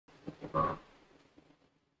Alright,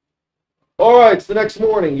 it's the next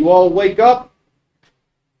morning. You all wake up.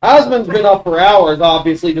 Asmon's been up for hours,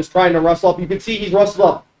 obviously, just trying to rustle up. You can see he's rustled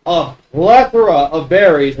up a plethora of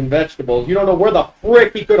berries and vegetables. You don't know where the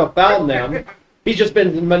frick he could have found them. He's just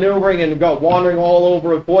been maneuvering and wandering all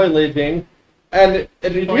over and foliaging. And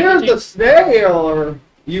here's the snare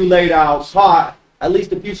you laid out caught at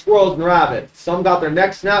least a few squirrels and rabbits. Some got their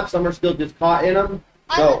necks snapped, some are still just caught in them.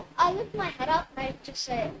 So I lift my head up and I just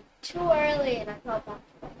say, too early, and I go back.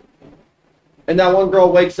 And that one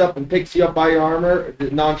girl wakes up and picks you up by your armor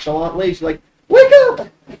nonchalantly. She's like, wake up!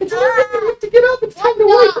 It's 11, you have to get up, it's time to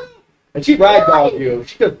wake up! And she ragdolled you.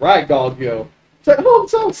 She just ragdolled you. It's like, oh, I'm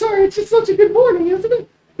so sorry, it's just such a good morning, isn't it?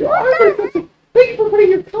 Thank you for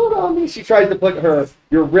putting your coat on me. She tries to put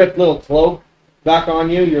your ripped little cloak back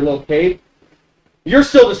on you, your little cape. You're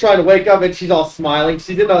still just trying to wake up, and she's all smiling.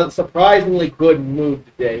 She's in a surprisingly good mood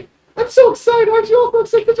today. I'm so excited, aren't you all?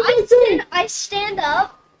 Such a great day. I stand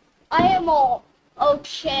up. I am all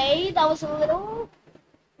okay. That was a little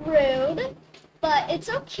rude, but it's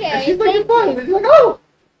okay. And she's like, you're fine. And she's like, oh!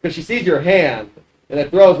 Because she sees your hand, and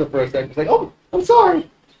it throws her for a second. She's like, oh, I'm sorry.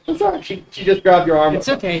 I'm sorry. She just grabbed your arm. It's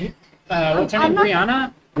okay. What's her name?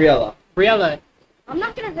 Brianna? Briella. I'm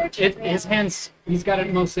not going to hurt you, His hands, he's got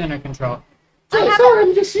it mostly under control. Sorry,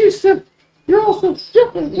 I'm just used to... You're also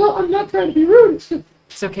different. Well, I'm not trying to be rude. It's just...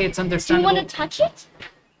 It's okay, it's understandable. Do you want to touch it?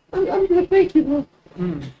 I'm going to thank you,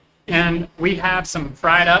 though. And we have some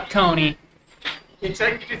fried up coney. It's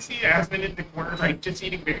like you can see Asmund in the corner, like, just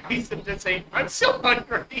eating berries and just saying, I'm so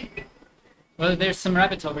hungry. Well, there's some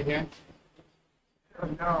rabbits over here. Oh,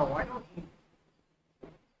 no, I don't eat...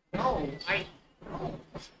 No.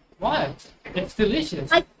 What? It's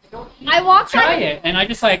delicious. I walk Try it. And I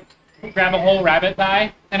just, like, grab a whole rabbit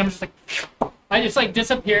thigh, and I'm just like... I just, like,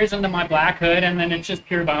 disappears into my black hood, and then it's just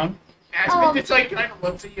pure bone. Asmund, it's like, kind of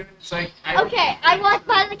looks at you, and it's like... Okay, I walk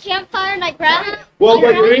by the campfire, and I grab it. Well,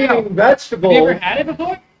 when you're eating vegetables... Have you ever had it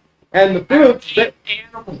before? And the fruits...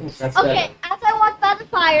 Animals. Okay, as I walk by the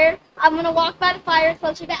fire, I'm going to walk by the fire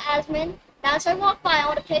closer to Asmund. Now, as I walk by, I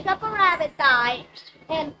want to pick up a rabbit thigh,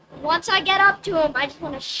 and once I get up to him, I just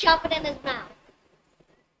want to shove it in his mouth.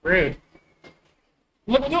 Rude.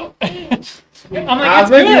 Look, no. I'm like,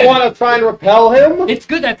 Asmund, you want to try and repel him? It's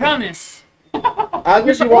good, I promise.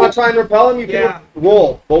 Asmund, you want to try and repel him? You can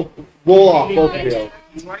roll. Roll off, both of you.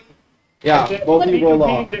 Yeah, both of you roll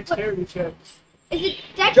off. Is it dexterity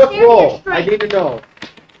Just roll. or strength? I need to know.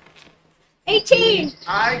 18.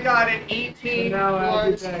 I got an 18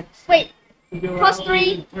 plus... Wait, plus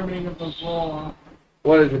 3.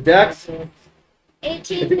 What is it, Dex?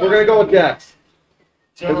 18. We're going to go with Dex.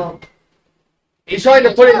 So... He's trying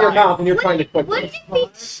to put it in your mouth, and you're trying to quit. Wouldn't it be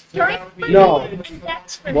strength for No. you and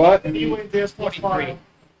dex for What? me?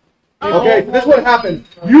 Okay, so this is what happens.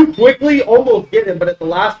 You quickly almost get him, but at the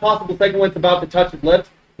last possible second when it's about to touch his lips,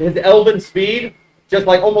 his elven speed, just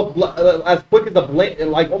like almost as quick as a blink,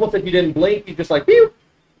 like almost if you didn't blink, you just like, pew,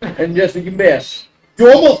 and just you miss.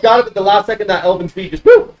 You almost got it, but the last second that elven speed just,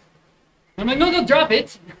 pew. I'm like, no, drop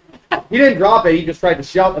it. He didn't drop it, he just tried to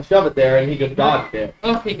shove it there, and he just dodged it.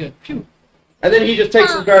 Okay, good. Phew. And then he just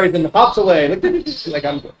takes his berries and hops away. Like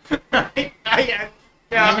I'm good.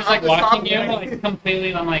 I'm just like watching you, like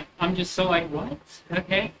completely. I'm just so like, what?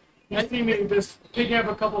 Okay. You see me just picking up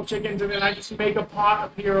a couple chickens, and then I just make a pot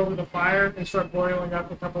appear over the fire and start boiling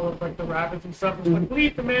up a couple of like the rabbits and stuff. And like,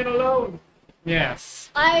 leave the man alone.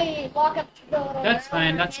 Yes. I walk up to the little That's girl fine,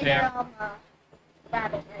 and that's hand her, fair.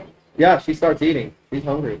 rabbit head. Yeah, she starts eating. She's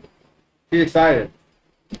hungry. She's excited.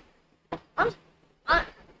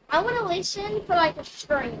 I want to listen for like a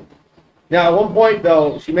string. Now, at one point,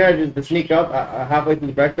 though, she manages to sneak up halfway through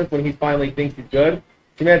the breakfast when he finally thinks he's good.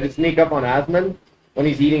 She manages to sneak up on Asmund when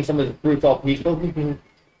he's eating some of his fruits all peaceful.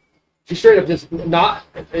 She straight up just not,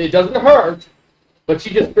 it doesn't hurt, but she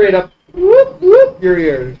just straight up whoop, whoop your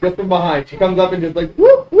ears just from behind. She comes up and just like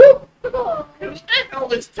whoop, whoop. What the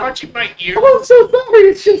hell is touching my ear? Oh, I'm so sorry.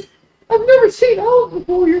 It's just, I've never seen owls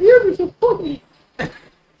before. Your ears are so funny.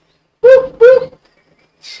 Whoop, whoop.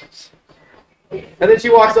 And then she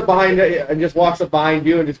walks up behind and just walks up behind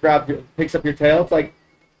you and just picks up your tail. It's like,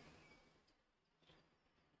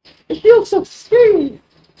 it feels so scary.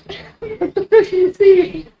 Like the fish in the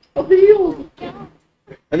sea of the eels.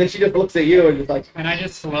 And then she just looks at you and just like, And I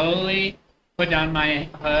just slowly put down my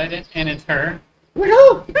hood, and it's her. like,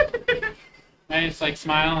 oh. I just like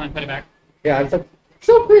smile and put it back. Yeah, it's like,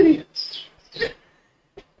 so pretty.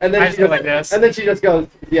 And then I just go like this. And then she just goes,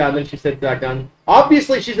 yeah, and then she sits back down.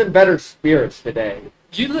 Obviously, she's in better spirits today.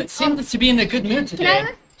 You seem to be in a good mood today.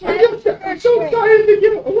 I'm so excited to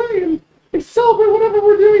get away and celebrate whatever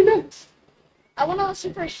we're doing next. I want to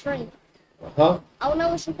listen for a string. Huh? I want to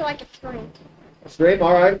listen to like a stream. A stream?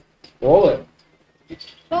 All right. Roll it.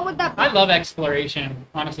 What would that be? I love exploration,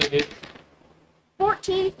 honestly, dude.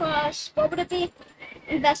 14 plus, what would it be?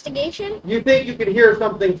 Investigation? You think you could hear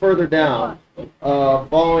something further down,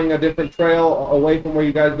 following a different trail away from where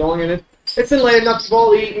you guys are going, and it's been late enough. You've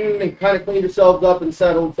all eaten and kind of cleaned yourselves up and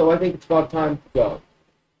settled, so I think it's about time to go.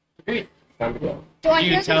 Great. Time to go. Do I Do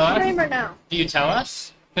you hear tell the us? stream or no? Do you tell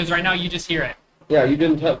us? Because right now you just hear it. Yeah, you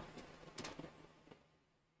didn't tell.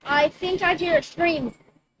 I think I hear a stream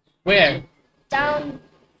Where? down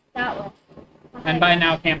that way. And by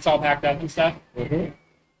now camp's all packed up and stuff. Mm-hmm.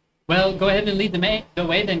 Well, go ahead and lead the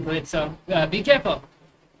way then, Calypso. Be careful.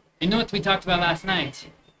 You know what we talked about last night?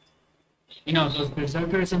 You know, those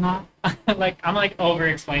berserkers and all? I'm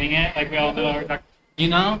over-explaining it. Like, we all know what we're talking. You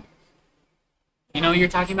know? You know what you're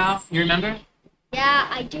talking about? You remember? Yeah,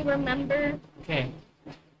 I do remember. Okay.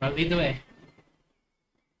 Well, lead the way.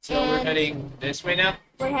 So we're heading this way now?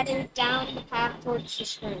 We're heading down the path towards the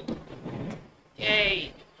stream.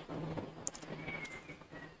 Yay!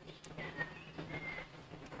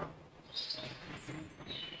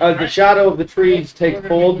 As the shadow of the trees takes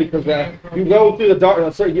hold, because you go through the dark. At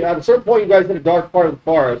a certain point, you guys hit a dark part of the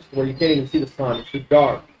forest where you can't even see the sun. It's just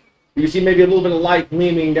dark. You see maybe a little bit of light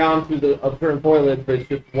gleaming down through the current foliage, but it's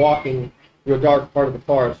just walking through a dark part of the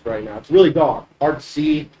forest right now. It's really dark, hard to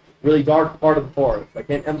see. Really dark part of the forest. I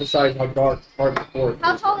can't emphasize how dark part of the forest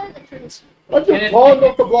How is. tall are the trees? But they're tall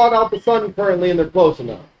enough to blot out the sun currently, and they're close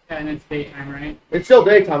enough. Yeah, and it's daytime, right? It's still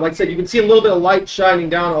daytime. Like I said, you can see a little bit of light shining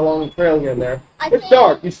down along the trail here and there. It's think-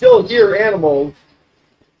 dark. You still hear animals.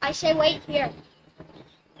 I say wait here.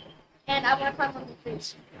 And I want to climb on the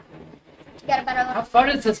trees. To get a better How look. far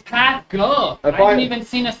does this path go? I I haven't find- even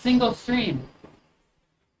seen a single stream.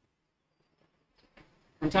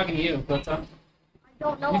 I'm talking to you, what's up? I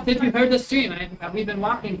don't know. You said you heard the stream. We've been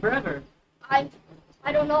walking forever. I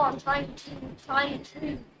don't know. I'm trying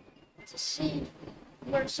to see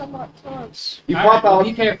where somewhat close. You All pop right, well, out.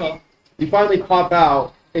 be careful. You finally pop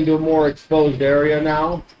out into a more exposed area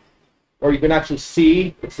now, or you can actually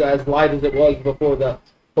see. It's as light as it was before the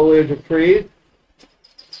foliage of trees.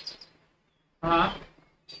 Uh-huh.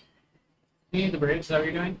 You need the bridge, is that what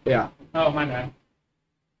you're doing? Yeah. Oh, my bad.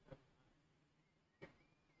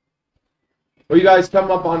 Where you guys come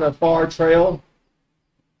up on a far trail.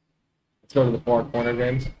 Let's go to the far corner,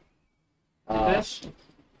 James. This?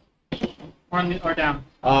 Or down?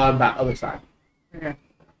 On that other side. Okay.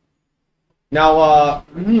 Now,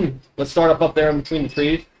 let's start up there in between the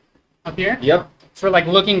trees. Up here? Yep. So we're like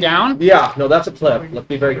looking down? Yeah, no, that's a cliff. Let's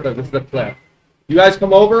be very clear. This is a cliff. You guys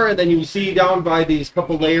come over, and then you see down by these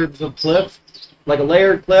couple layers of cliffs, like a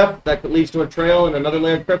layered cliff that leads to a trail and another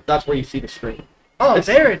layered cliff. That's where you see the stream. Oh,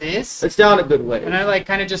 there it is. It's down a good way. And I like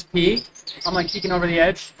kind of just peek. I'm like peeking over the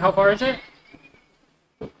edge. How far is it?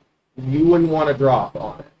 You wouldn't want to drop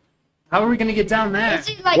on it. How are we gonna get down there? Is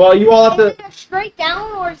it like? Well, you all have is to. it straight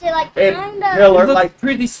down or is it like It kind of? pillar- It looks like-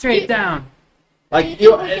 pretty straight down. Like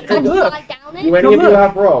you you, can Come look. slide down it? you any Come of you look.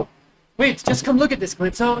 have rope. Wait, just come look at this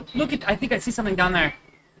clip. So look at. I think I see something down there.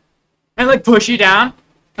 And like push you down.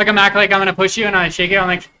 Like I'm acting like I'm gonna push you, and I shake it. I'm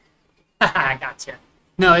like, haha, I gotcha.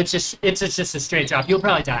 No, it's just a straight drop. You'll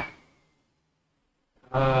probably die.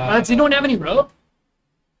 So you don't have any rope?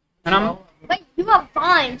 And I'm Wait, you have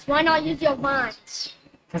vines. Why not use your vines?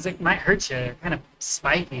 because it might hurt you. They're kind of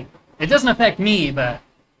spiky. It doesn't affect me, but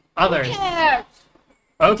others. Who cares?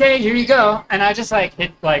 Okay, here you go. And I just like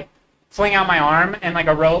fling out my arm, and like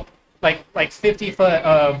a rope, like 50 foot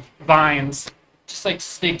of vines, just like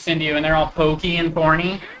sticks into you, and they're all pokey and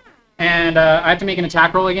thorny. And I have to make an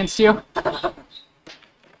attack roll against you.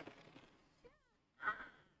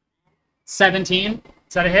 17.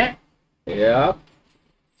 Is that a hit? Yeah.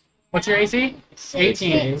 What's your AC?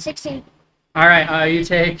 18. 16. All right. You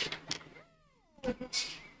take.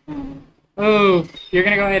 Oh, you're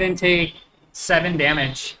gonna go ahead and take 7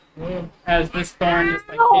 damage as this thorn just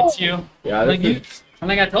like hits you. Yeah. Like This you, is,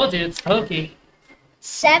 like I told you, it's pokey.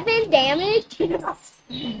 7 damage?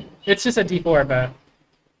 It's just a D4, but.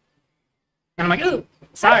 And I'm like, ooh,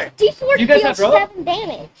 sorry. D4 You guys deals have rope? 7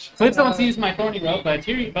 damage. Flips wants to use my thorny rope, but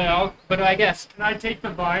here, but I guess. Can I take the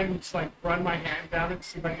vine and just like run my hand down it to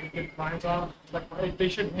see if I can get the vines off? Like they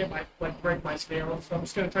shouldn't hit my break my scales, so I'm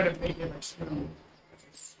just gonna try to make it like smooth.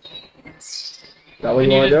 is that what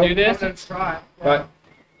Can you you want just to do do? this? Let's try it. Yeah. Right.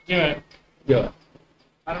 Do it. Do it.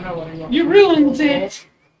 I don't know what you want. You ruined it.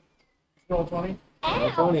 Roll 20. Ow.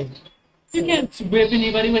 Tony. You can't whip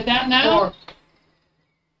anybody with that now.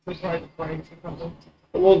 Or surprise brains or something.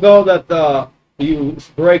 We'll go that you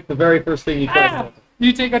break the very first thing you Ah! touch.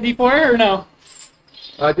 You take a D4 or no?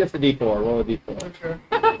 Just a D4. Roll a D4. For sure.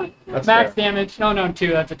 That's Max fair. damage. No, no, 2.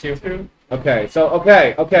 That's a 2. Okay, so,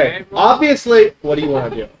 okay. Obviously, what do you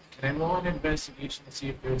want to do? Can I roll an investigation to see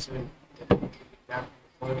if there's a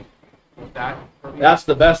with that? That's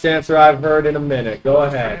the best answer I've heard in a minute. Go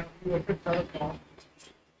ahead.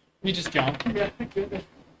 You just jump.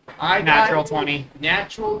 I Natural got 20.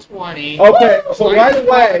 Natural 20. Okay, so right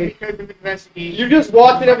away, Because of investigation. you're just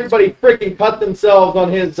watching everybody freaking cut themselves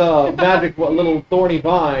on his magic little thorny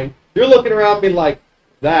vine. You're looking around me like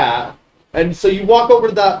that. And so you walk over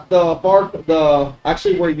to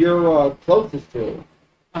actually where you're closest to.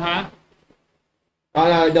 Uh-huh.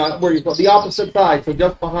 No, where you the opposite side, so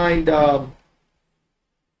just behind. Yeah,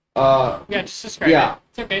 just describe Yeah. it.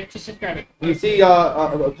 It's okay. Just describe it. You see,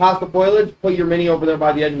 past the foliage, put your mini over there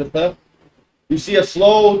by the edge of the cliff. You see a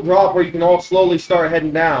slow drop where you can all slowly start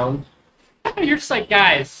heading down. You're just like,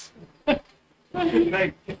 guys.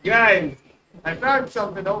 Like, guys, I found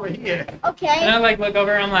something over here. And Okay. I like look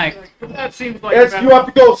over. I'm like, That seems like You have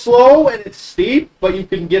to go slow and it's steep, but you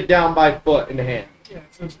can get down by foot and hand. yeah,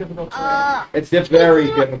 so it's difficult to It's very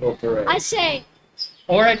difficult terrain. I say,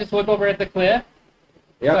 or I just look over at the cliff.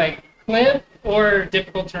 It's Yep. like cliff or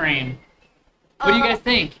difficult terrain. What do you guys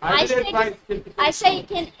think? I say you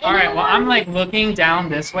can. All right. Well, I'm like looking down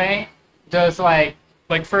this way. Does like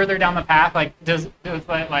further down the path? Like does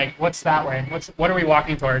like what's that way? What are we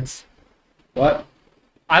walking towards? What?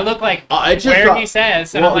 I look like It's just where he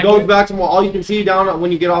says. And Well, I'm it like, goes back to all you can see down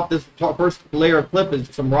when you get off this first layer of cliff is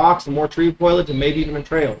some rocks, some more tree foliage, and maybe even a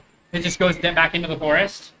trail. it just goes back into the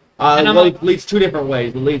forest. And I'm It leads two different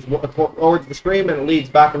ways. It leads towards the stream and it leads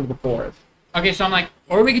back into the forest. Okay, so I'm like,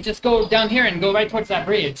 or we could just go down here and go right towards that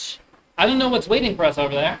bridge. I don't know what's waiting for us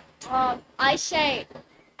over there. I say.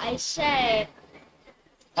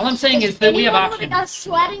 All I'm saying is that we have Anyone options. without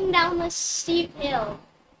sweating down the steep hill.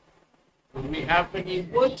 Do we have any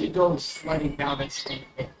wood to go sliding down that steep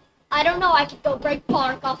hill? I don't know. I could go break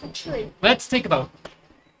bark off a tree. Let's take a vote.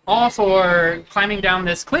 All for climbing down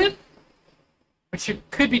this cliff, which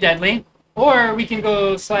could be deadly, or we can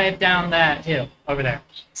go slide down that hill over there.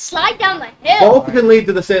 Slide down the hill. Both can lead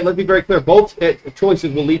to the same. Let's be very clear. Both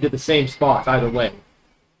choices will lead to the same spots either way.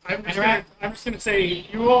 I'm just gonna say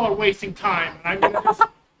you all are wasting time, and I'm gonna just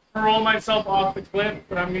hurl myself off the cliff,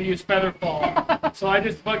 but I'm gonna use feather fall. So I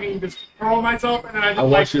just fucking just hurl myself, and then I just I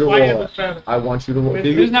want you to fly in roll the it. feather. I want you to roll. Who's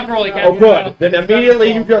Do Who's you? not for rolling? Oh, good. Then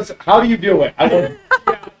immediately you just. How do you do it? How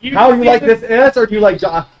do you like this S or do you like?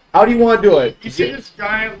 How do you want to do it? You see this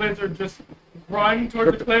giant lizard just run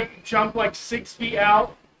toward the cliff, jump like 6 feet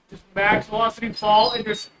out, just max velocity fall, and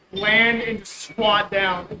just land and just squat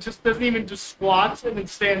down. It just doesn't even just squats and then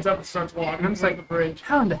stands up and starts walking. I'm just like the bridge.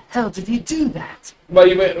 How in the hell did he do that? But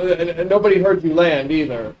nobody heard you land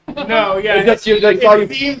either. No, yeah. It's just you, like, saw you-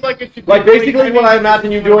 It seems like it should Like be basically what I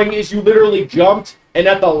imagine you doing is you literally jumped and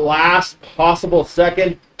at the last possible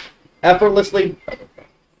second, effortlessly.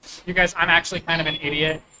 You guys, I'm actually kind of an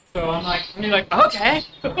idiot. So I'm like, okay.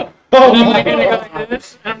 Oh And I'm my like gonna go God. like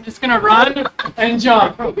this, and I'm just gonna run and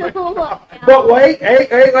jump. But wait,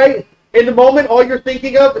 hey. In the moment, all you're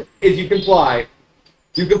thinking of is you can fly.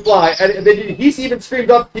 You can fly. And then he even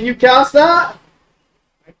screamed up, can you cast that?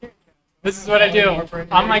 This is what I do.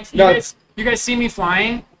 I'm like, No. you guys see me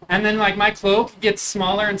flying, and then like my cloak gets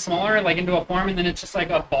smaller and smaller, like into a form, and then it's just like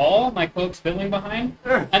a ball. My cloak's fiddling behind,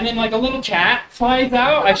 and then like a little cat flies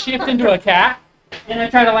out. I shift into a cat, and I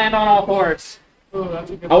try to land on all fours. Oh,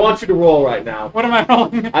 that's a good I want you to roll right now. What am I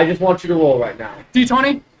rolling? I just want you to roll right now.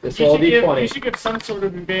 D20? Just You roll should, you D20. should give some sort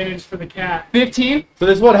of advantage for the cat. 15? So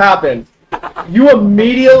this is what happens. You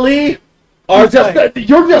immediately are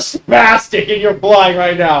you're just spastic and you're flying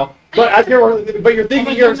right now. But you're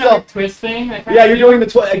thinking to yourself, Twist thing. yeah, you're doing the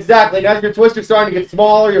twist exactly. And as your twist is starting to get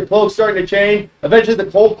smaller, your cloak's starting to change. Eventually, the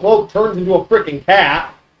whole cloak turns into a freaking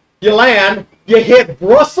cat. You land, you hit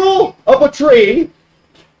bristle of a tree,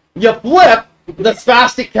 you flip the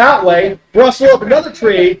spastic cat way, bristle up another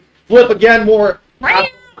tree, flip again more.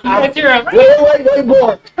 Wait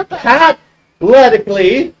more.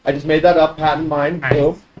 Athletically, I just made that up. Patent mind. Nice.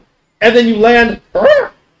 Boom. And then you land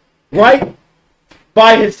right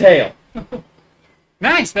by his tail.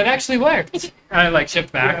 Nice, that actually worked. I like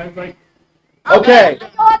shift Yeah, back. it's like, Okay. I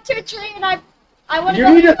go up to a tree and I want to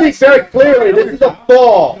You need to think very clearly. This is a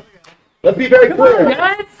fall. Let's be very clear.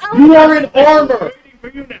 Guys, You are in armor. waiting for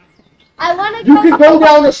you now. I want to You go. can go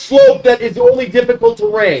down a slope that is only difficult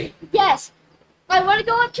terrain. Yes. I want to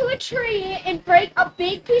go up to a tree and break a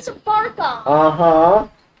big piece of bark off. Uh-huh.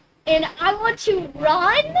 And I want to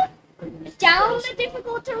run down the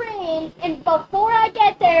difficult terrain, and before I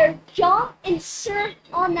get there, jump and surf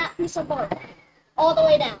on that piece of bark all the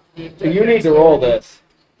way down. So you need to roll this.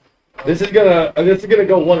 This is gonna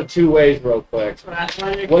go one of two ways real quick.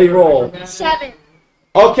 What do you roll? 7.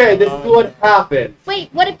 Okay, this is what happened.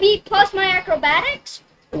 Wait, would it be plus my acrobatics?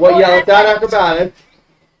 Well, yeah, it's not acrobatics.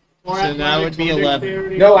 Or So that would be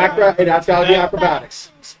 11. No, that's gotta be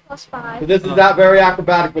acrobatics. Plus So 5. this is not very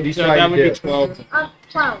acrobatic what he's So trying that to would do. be 12.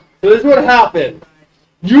 12. So this is what happened.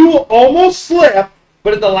 You almost slip,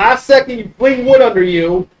 but at the last second you fling wood under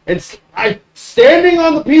you, and standing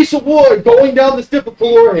on the piece of wood going down this difficult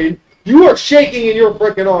terrain, you are shaking in your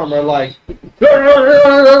freaking armor like.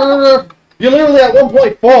 You literally at one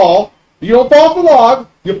point fall. You don't fall off the log.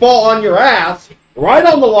 You fall on your ass right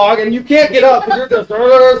on the log, and you can't get up because you're just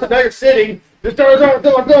so now you're sitting, just going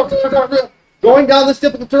down this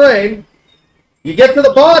difficult terrain. You get to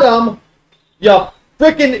the bottom. You're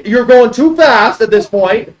going too fast at this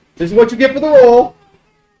point. This is what you get for the roll.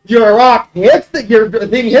 Your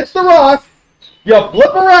thing hits the rock. You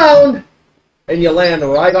flip around, and you land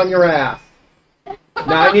right on your ass.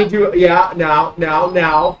 Now I need you. Yeah.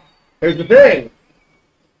 Now. Here's the thing.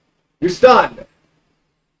 You're stunned.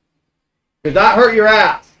 Because that hurt your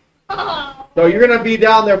ass. So you're going to be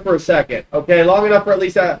down there for a second. Okay, long enough for at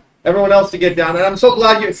least everyone else to get down. And I'm so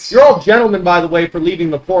glad you're all gentlemen, by the way, for leaving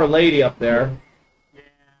the poor lady up there.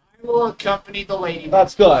 I will accompany the lady.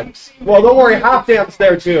 That's good. Well, don't worry, Half Damp's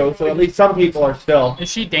there too, so at least some people are still. Is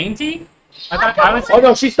she dainty? I thought I was. Oh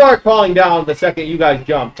no, she started crawling down the second you guys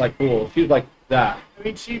jumped like fools. She was like that. I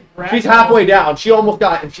mean, She's halfway down. She almost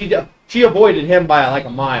got, and she avoided him by like a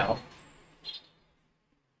mile.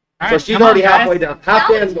 All So right, she's come on, already guys. halfway down. Half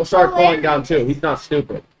Dan's gonna start crawling down too. He's not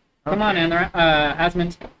stupid. Come on,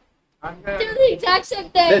 Asmund. I'm Do gonna, the exact same The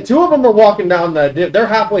thing. two of them are walking down they're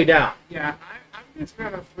halfway down. yeah, I'm just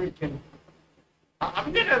gonna freaking.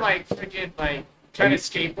 I'm gonna like freaking like try to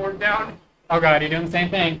skateboard down. Oh god, you're doing the same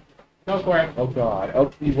thing. Go for it. Oh god.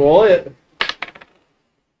 Oh, you roll it.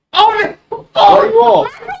 Oh no! What do you roll?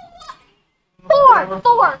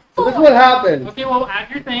 4. So this is what happens. Okay, well, add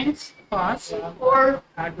your things. Pause. Or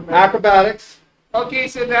Acrobatics. okay,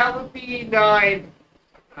 so that would be 9.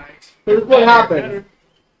 Nice. So this is what happens.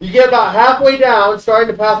 You get about halfway down,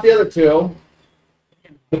 starting to pass the other two.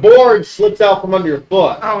 The board slips out from under your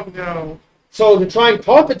foot. Oh no! So to try and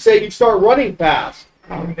compensate, you start running fast.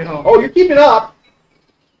 Oh no! Oh, you're keeping up.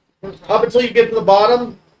 Up until you get to the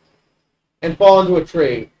bottom and fall into a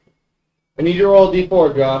tree. I need you to roll a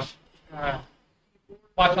d4, Josh.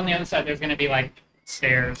 Watch on the other side. There's gonna be like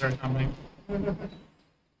stairs or something.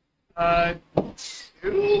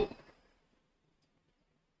 2.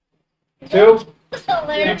 2? That's You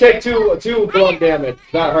hilarious. take two blunt damage.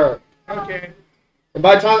 That hurt. Okay. And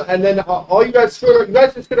by the time, and then all you guys screwed up. You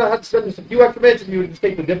guys just gonna have to spend just a few extra minutes if you would just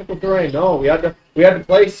take the difficult terrain. No, we had to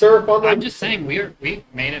play surf on the. I'm just saying we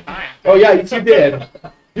made it fine. Oh yeah, you did.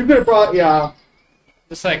 You could have brought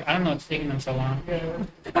Just like I don't know what's taking them so long.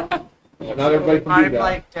 Not everybody can do I'm that.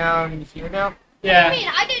 like down here now. I Yeah. mean,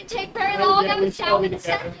 I didn't take very long. I was down in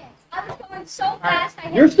seconds. I was going so fast. I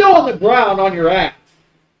hit You're still on the ground on your ass.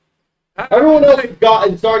 Everyone else has got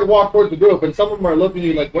and started to walk towards the group, and some of them are looking at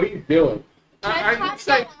you like, "What are you doing?" I I'm tried just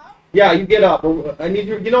to like, get up. Yeah, you get up. I need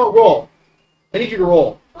you. You know what? Roll. I need you to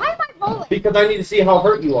roll Why am I rolling? because I need to see how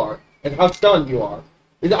hurt you are and how stunned you are.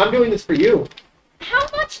 I'm doing this for you How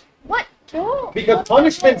much? What? No. because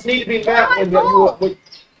punishments need to be met when you.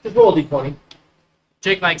 Just roll a d20.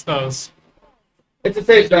 Jake likes those. It's a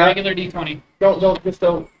safe Just a bet. regular D20. Don't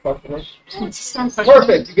question it. Oh, it's just so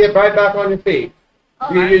Perfect. You get right back on your feet.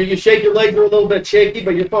 Oh, You shake your legs are a little bit shaky,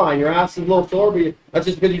 but you're fine. Your ass is a little sore, but that's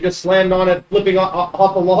just because you just slammed on it, flipping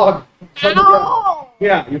off a log. Ow!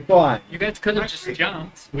 Yeah, you're fine. You guys could have just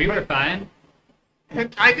jumped. We were fine.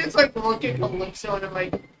 and I just like look at Calypso and I'm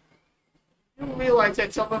like, you realize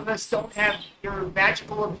that some of us don't have your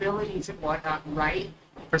magical abilities and whatnot, right?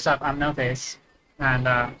 First off, I'm No Face, and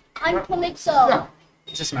I'm Calypso.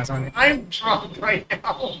 just messing with you. I'm drunk right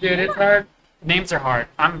now. Dude, it's hard. Names are hard.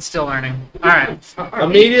 I'm still learning. All right. Sorry.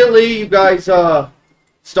 Immediately, you guys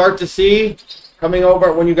start to see coming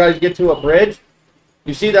over when you guys get to a bridge.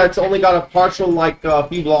 You see that it's only got a partial, like,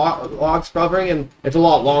 few logs covering, and it's a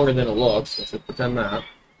lot longer than it looks. Let's just pretend that.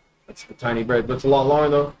 That's a tiny bridge, but it's a lot longer,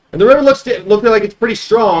 though. And the river looks like it's pretty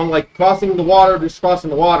strong, like crossing the water, just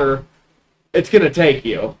crossing the water. It's going to take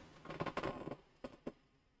you.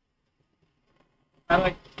 I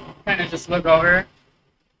like kind of just look over.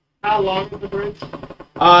 How long is the bridge?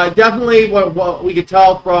 Definitely what we could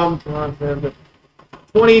tell from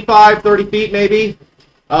 25, 30 feet, maybe.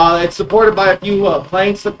 It's supported by a few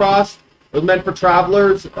planks across. It was meant for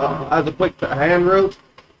travelers as a quick hand route.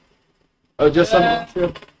 Just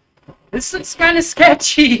some. This looks kind of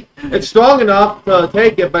sketchy. It's strong enough to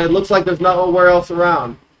take it, but it looks like there's nowhere else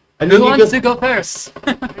around. And Who then you wants just, to go first?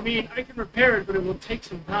 I mean, I can repair it, but it will take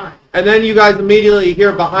some time. and then you guys immediately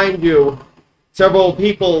hear behind you several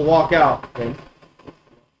people walk out. Okay?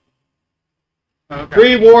 Okay.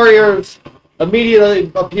 3 warriors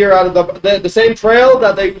immediately appear out of the same trail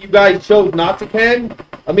that you guys chose not to ken.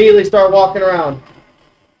 Immediately start walking around.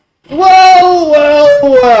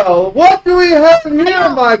 Well, what do we have here,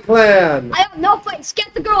 my clan? I have no place.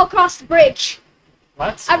 Get the girl across the bridge.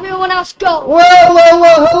 What? Everyone else go. Well,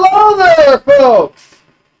 hello there, folks.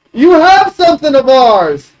 You have something of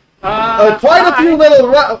ours. Quite a few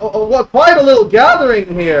little, quite a little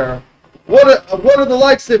gathering here. What are the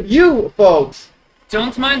likes of you, folks?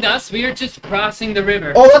 Don't mind us. We are just crossing the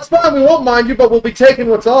river. Oh, that's fine. We won't mind you, but we'll be taking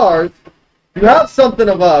what's ours. You have something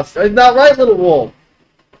of us. Isn't that right, little wolf?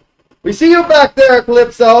 We see you back there,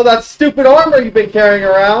 Calypso. That stupid armor you've been carrying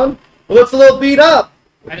around. It looks a little beat up.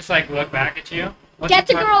 I just like look back at you. Get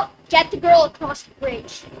the girl across the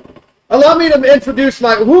bridge. Allow me to introduce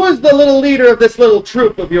who is the little leader of this little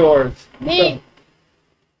troop of yours? Me.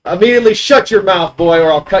 Immediately shut your mouth, boy,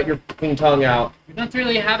 or I'll cut your fucking tongue out. We don't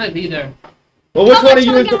really have a leader. Well, which one of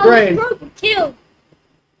you is the brain? Killed.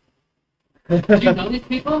 Do you know these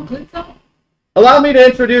people? Calypso? Allow me to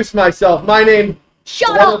introduce myself. My name Shut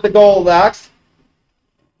one with up. the gold axe.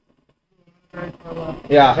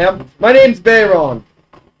 Yeah, him. My name's Bayron.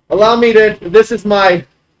 Allow me to. This is my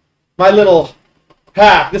little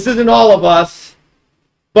pack. This isn't all of us,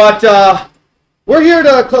 but we're here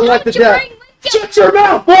to collect the debt. Shut your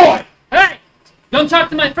mouth, boy! Hey! Don't talk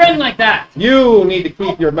to my friend like that! You need to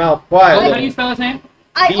keep your mouth How do you quiet. spell his name?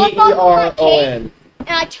 I unbuckle my Beron. cape and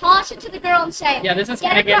I toss it to the girl and say, Yeah, this is "Get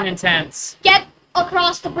kind of getting acro- intense. Get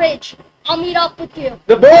across the bridge. I'll meet up with you."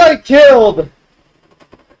 The boy killed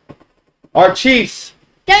our chief's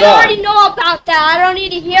They son. already know about that. I don't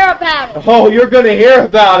need to hear about it. Oh, you're gonna hear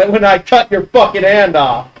about it when I cut your fucking hand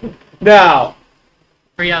off. Now,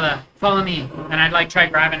 Briella, follow me. And I'd like try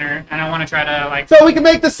grabbing her, and I want to try to like. so we can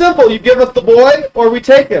make this simple. You give us the boy, or we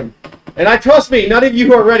take him. And trust me, none of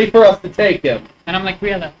you are ready for us to take him. And I'm like,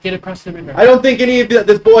 Briella, get across the river. I don't think any of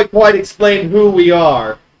this boy quite explained who we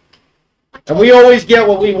are. And we always get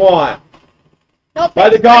what we want. No By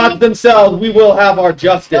the face, gods themselves, we will have our No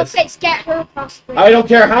justice. face. Get her across the bridge. I don't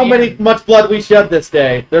care how much blood we shed this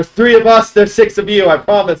day. There's 3 of us, there's 6 of you. I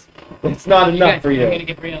promise it's not You enough guys, for I'm you. gonna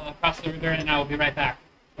get Briella across the river, and I will be right back.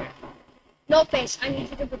 No face. I need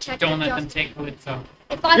you to protect Don't your let them justice. take Calypso.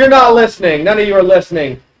 If I You're not pull- listening. None of you are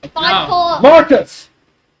listening. If I No. pull up, Marcus!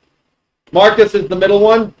 Marcus is the middle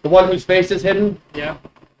one, the one whose face is hidden. Yeah.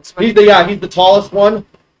 He's the tallest one.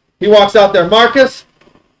 He walks out there. Marcus,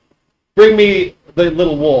 bring me the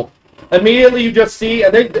little wolf. Immediately you just see,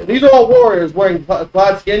 and these are all warriors wearing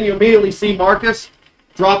plaid skin. You immediately see Marcus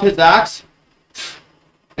drop his axe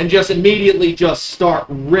and just immediately just start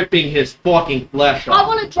ripping his fucking flesh I off.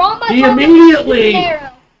 want to draw my He bow and immediately- shoot an arrow.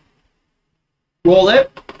 Roll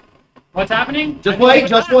it. What's happening? Just wait,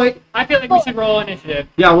 just wait. I feel like we should roll initiative.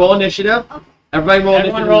 Yeah, roll initiative. Everybody roll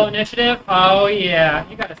Everyone initiative. roll initiative? Oh, yeah.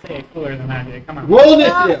 You gotta say it cooler than that, dude. Come on. Roll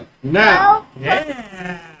initiative. Now.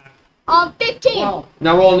 Yeah. 15.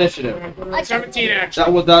 Now roll initiative. I 17 actually.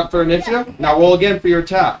 That was that for initiative? Now roll again for your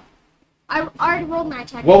attack. I already rolled my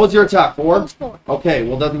attack. What was your attack? 4? It was 4. Okay,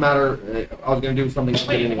 well, doesn't matter. I was going to do something stupid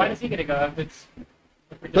Wait, why anyway. does he get to go if it's...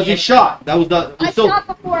 Because he shot. That was the... I so, shot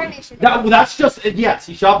before initiative. that's just... Yes,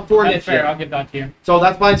 he shot before That's fair, I'll initiative. give that to you. So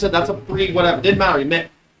that's fine. So that's a free whatever. Didn't matter. He meant...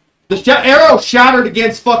 The arrow shattered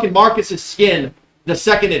against fucking Marcus's skin the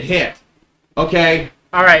second it hit. Okay?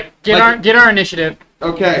 Alright, get Like- our initiative.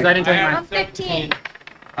 Because I Okay. didn't tell you I mine. I'm 15.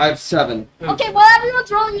 I have 7. Okay, well, everyone's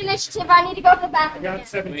rolling initiative. I need to go to the I bathroom. got again.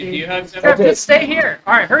 17. Wait, do you have Sure, 17? Okay. just stay here.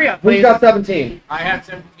 Alright, hurry up, Who's please. got 17? I have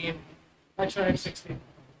 17. Actually, I have 16.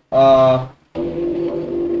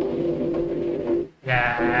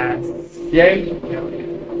 Yes. Yay?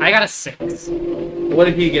 I got a 6. What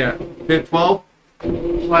did he get? 12?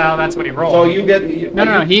 Well, that's what he rolled. So you get...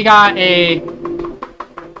 No, he got a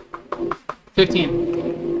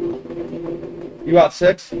 15. You got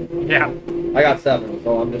 6? Yeah. I got 7,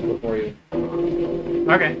 so I'm just before you.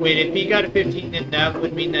 Okay. Wait, if he got a 15, then that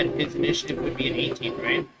would mean that his initiative would be an 18,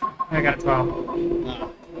 right? I got a 12.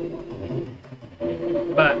 No.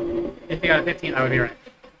 But if he got a 15, that would be right.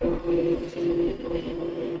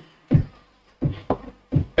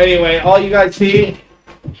 Anyway, all you guys see...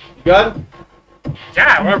 Good?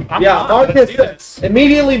 Yeah, I'm Yeah, Marcus.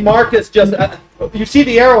 Immediately, Marcus just. You see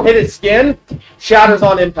the arrow hit his skin, shatters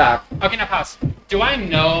on impact. Okay, now pause. Do I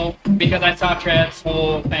know, because I saw Trev's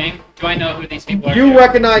whole thing, do I know who these people are? You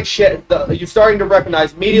recognize shit. You're starting to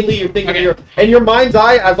recognize immediately. You're thinking Okay. in your mind's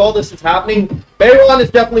eye as all this is happening. Bayron is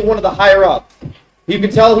definitely one of the higher ups. You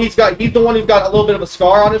can tell he's the one who's got a little bit of a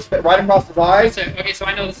scar on his right across his eyes. Okay, so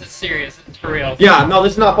I know this is serious. This is for real. Yeah, no,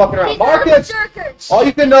 this is not fucking around. These are Marcus, berserkers. all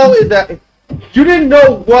you can know is that you didn't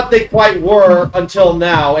know what they quite were until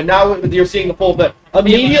now, and now you're seeing the full bit.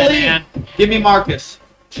 Immediately, give me Marcus.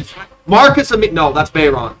 Marcus, no, that's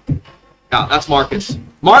Bayron. Yeah, that's Marcus.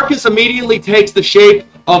 Marcus immediately takes the shape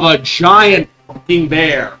of a giant fucking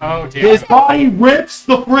bear. Oh, dear. His body rips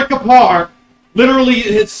the frick apart. Literally,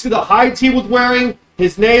 the hides he was wearing,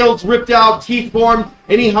 his nails ripped out, teeth formed,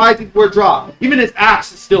 any hides were dropped. Even his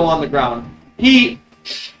axe is still on the ground. He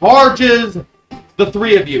charges the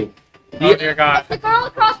three of you. Oh, dear God. The girl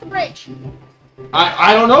across the bridge.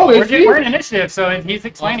 I don't know. We're in initiative, so he's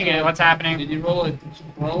explaining it. What's happening? Did you roll a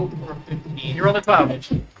 12 or 15? You rolled a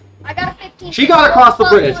 12. I got a 15. She got across the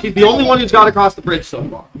bridge. He's the only one who's got across the bridge so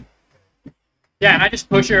far. Yeah, and I just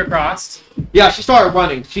push her across. Yeah, she started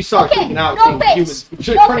running. She started Okay, freaking out, no seeing face. humans.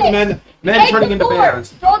 No Turning face. men Take turning the into boards. bears.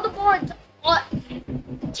 Throw the boards on.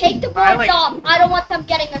 Take the boards off. I don't want them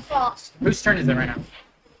getting across. Whose turn is it right now?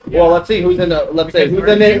 Well, let's see who's in the. Let's say who's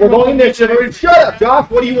in the. We're going initiative. Shut up, Josh.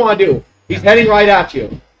 What do you want to do? He's heading right at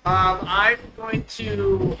you. I'm going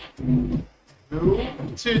to move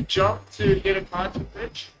to jump to get across the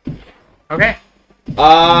bridge. Okay.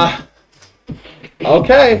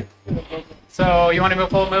 Okay. So you want to move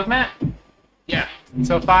full movement? Yeah.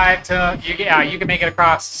 So 5 to you can make it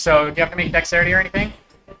across. So do you have to make dexterity or anything?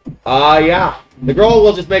 Yeah. The girl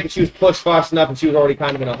will just make it. She was pushed fast enough, and she was already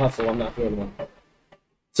kind of in a hustle. I'm not doing one.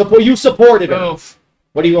 You supported her. Move.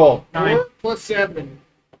 What do you roll? 9. Plus 7.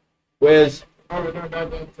 Whiz. Oh, no,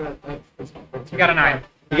 that's You got a 9.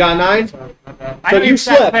 You got a 9. I know you your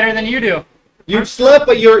stats slip. better than you do. You slip,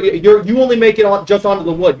 but you only make it on just onto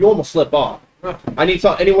the wood. You almost slip off. I need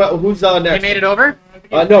some. Anyway, who's You next? made it over?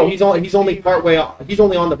 No, he's only part way. He's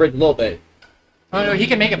only on the bridge a little bit. Oh no, he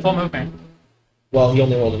can make it full movement. Well, he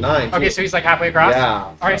only rolled a 9. Okay, so he's like halfway across?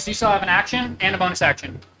 Yeah. Alright, so you still have an action and a bonus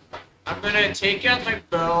action. I'm gonna take out my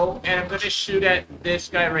bow and I'm gonna shoot at this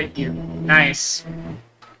guy right here. Nice.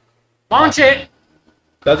 Launch it!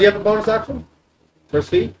 Does he have a bonus action? First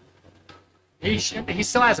feet? He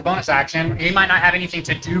still has a bonus action. He might not have anything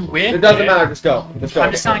to do with It doesn't matter. Just go. Just go.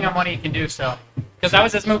 I'm just telling him what he can do, so. Because that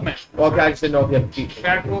was his movement. Okay, I just didn't know if he had feet.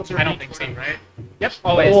 Attack rolls are I don't think so. equal, right? Yep,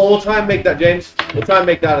 always. We'll try and make that, James. We'll try and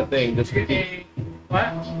make that a thing, just to keep Okay. What?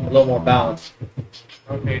 a little more balance.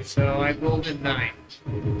 Okay, so I rolled a 9.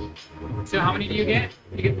 So how many do you get?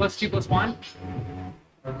 You get +2 +1?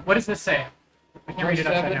 What does this say? I can't read it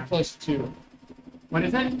upside 7 down. plus 2. What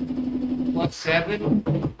is it? Plus 7.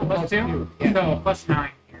 +2? Yeah. So +9.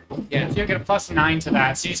 Yeah. So you get a +9 to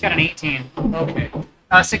that. So you just got an 18. Okay.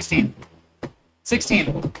 16.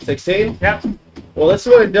 16. 16? Yep. Well, this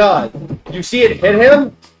is what it does. You see it hit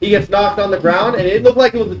him, he gets knocked on the ground, and it looked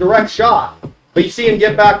like it was a direct shot. But you see him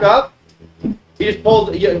get back up, he just pulls,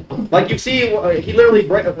 like you see, he literally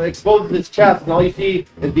exposes his chest, and all you see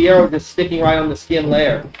is the arrow just sticking right on the skin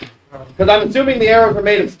layer. Because I'm assuming the arrows are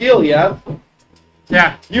made of steel, yeah?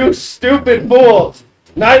 Yeah. You stupid fools!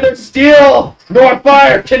 Neither steel nor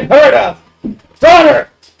fire can hurt us! Daughter!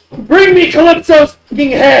 Bring me Calypso's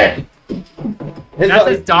fucking head! That's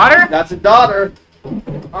his daughter? That's his daughter.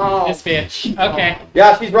 Oh. This bitch. Okay.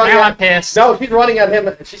 Yeah, she's running Now at... I'm pissed. No, she's running at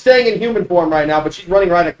him. She's staying in human form right now, but she's running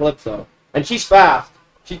right at Calypso. And she's fast.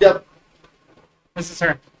 She does... This is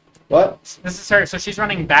her. What? This is her. So she's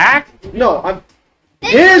running back? No, I'm...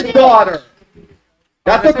 His daughter!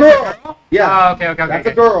 That's a This is a girl! Yeah, Oh, okay. that's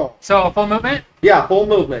a girl. So full movement? Yeah, full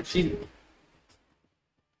movement.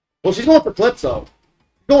 Well, she's going for Calypso.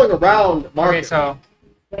 She's going around Okay, Marcus. so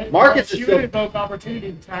Marcus is You still... would invoke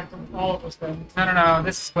opportunity to attack from all of us then. no.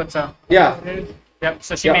 This is Calypso. Yeah, Yep.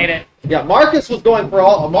 So she Yeah. made it. yeah. Marcus was going for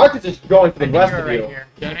all... Marcus is going for I the think rest you were of right you. here.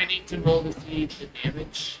 Don't I need to roll to see the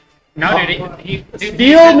damage? No, dude. Dude,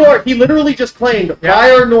 Steel nor... He literally just claimed Yeah.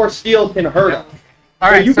 fire nor steel can hurt us. All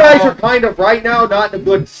So right. you guys are kind of right now not in a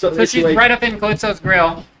good So situation. she's right up in Calypso's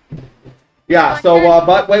grill. Yeah, so,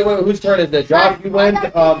 but wait, whose turn is it? Josh, you went,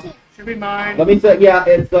 Should be mine. let me say, yeah,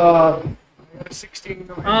 it's, I got a 16.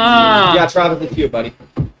 Ah. yeah, Travis, it's you, buddy.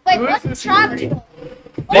 Wait, Who is what's this Travis? here?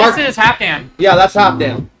 Mark- This is Halfdan. Yeah, that's half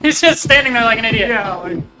down. He's just standing there like an idiot. Yeah,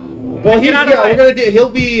 like, Well, he's, Get out of the yeah, way. we're gonna do, he'll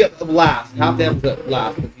be last. Half down's the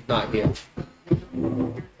last, because he's not here.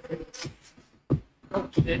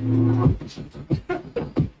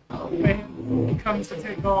 when he comes to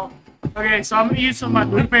take off. Okay, so I'm gonna use some of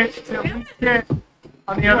my movement to at least get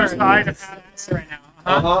on the other side of Adam's. right now.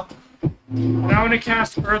 Uh-huh. Uh-huh. And I'm gonna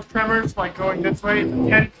cast Earth Tremors, like going this way,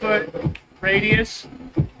 10-foot radius.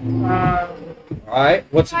 Alright,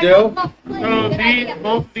 what's it do? So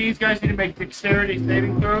both of these guys need to make dexterity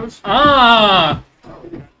saving throws. Ah.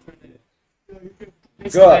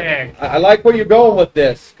 It's Good. big. I like where you're going with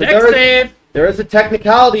this. 'Cause Next save. there is a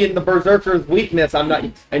technicality in the Berserker's weakness.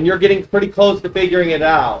 And you're getting pretty close to figuring it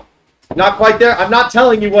out. Not quite there. I'm not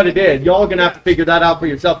telling you what it is. Y'all are gonna have to figure that out for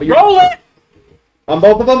yourself. But Roll it. on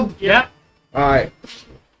both of them. Yep. All right.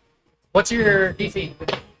 What's your DC?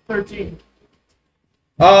 13.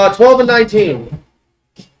 12 and 19.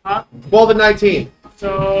 Huh? 12 and 19.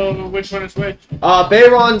 So which one is which?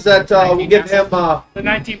 Bayron's that we give him. The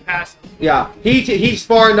 19 passes. Yeah, he's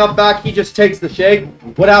far enough back. He just takes the shake.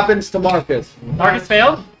 What happens to Marcus? Marcus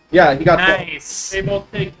failed. Yeah, he got. Nice. They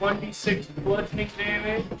both take 1d6 bludgeoning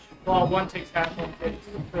damage. Well, one takes half, one takes.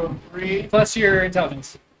 So 3 Plus your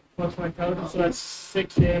intelligence. plus my intelligence, so that's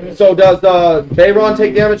 6 damage. So does Bayron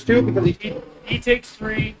take damage too? Because He takes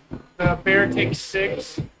 3. The bear takes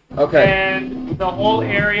 6. okay. And the whole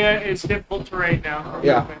area is difficult terrain now.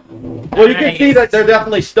 Yeah. Well, you can see that they're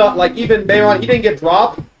definitely stuck. Like even Bayron, he didn't get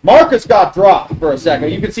dropped. Marcus got dropped for a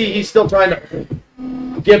second. You can see he's still trying to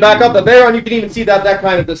get back up. The Bayron, you can even see that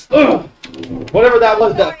kind of this. Whatever that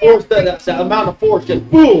was, that force, that amount of force, just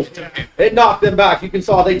boom, it knocked them back. You can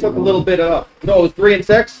saw they took a little bit of. No, it was 3 and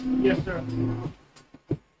 6. Yes, sir.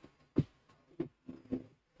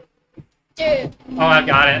 Dude, Oh, I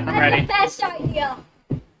got it. I'm I have ready. the best idea.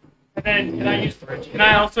 And then can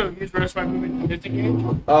I also use rest of my movement to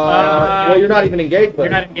disengage? Well, you're not even engaged. You're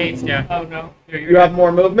But not engaged yet. Oh no. you have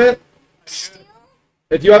more movement.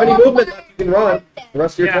 If you have any movement, you can run. The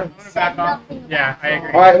rest of your Yeah, turn. I'm gonna back off. Yeah, I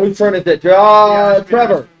agree. All right, whose turn is it?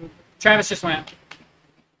 Trevor. Travis just went.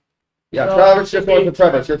 Yeah, So, Travis just should went be- to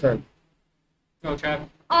Trevor. It's your turn. Go, Trav.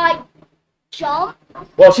 I jump.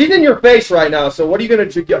 Well, she's in your face right now, so what are you going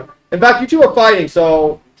to do? In fact, you two are fighting,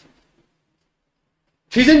 so...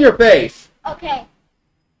 She's in your face. Okay.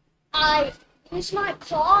 I use my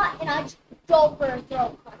claw and I just go for a throw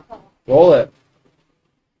with my claw. Roll it.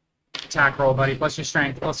 Attack roll, buddy. Plus your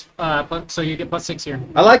strength. So you get plus 6 here.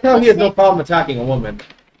 I like how he has no problem attacking a woman.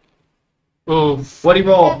 Oof. What do you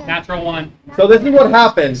roll? Natural 1. So this is what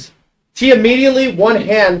happens. She immediately, one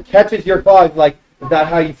hand, catches your claw. He's like, is that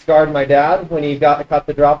how you scarred my dad when he cut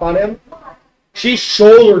the drop on him? She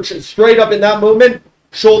straight up in that movement,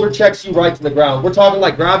 shoulder checks you right to the ground. We're talking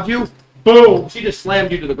like grabbed you, boom, she just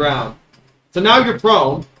slammed you to the ground. So now you're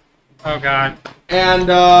prone, Oh, God. and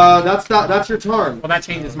that's your turn. Well, that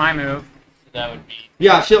changes my move. That would be.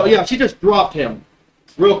 Yeah, she just dropped him,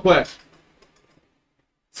 real quick.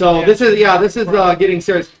 So this is getting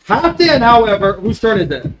serious. Halfdan, however, whose turn is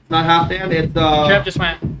it? It's not Halfdan, it's Trev just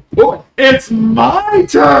went. Oh, it's my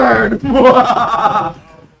turn!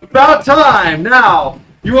 About time! Now,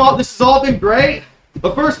 this has all been great,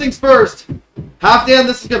 but first things first, Halfdan,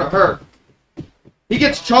 this is gonna hurt. He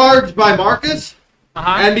gets charged by Marcus,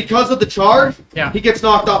 and because of the charge, Yeah. he gets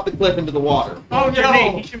knocked off the cliff into the water. Oh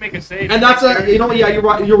no! He should make a save. And that's you're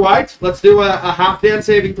right. You're right. Let's do a Halfdan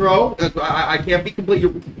saving throw. I can't be complete.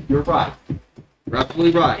 You're right. You're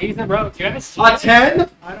absolutely right. He's in row. Do you have a C? A 10.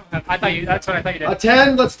 I don't have. I thought you. That's what I thought you A did.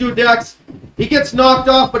 10, let's do Dex. He gets knocked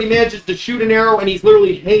off, but he manages to shoot an arrow, and he's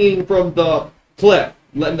literally hanging from the cliff,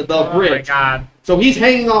 the Oh my bridge. God. So he's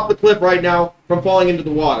hanging off the cliff right now from falling into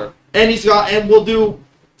the water. And we'll do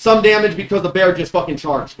some damage because the bear just fucking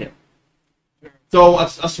charged him. So a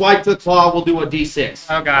swipe to the claw will do a D6.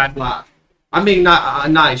 Oh God. Flash. I'm being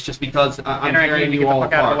nice just because I'm Interact, carrying get you the all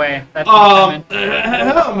fuck out of the apart.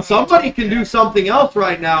 way. That's Somebody can do something else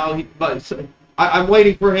right now, but I'm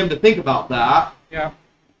waiting for him to think about that. Yeah.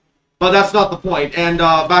 But that's not the point. And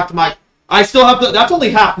back to my... I still have to... That's only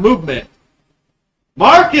half movement.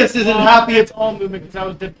 Marcus isn't happy. It's all movement because that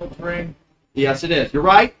was difficult terrain. Yes, it is. You're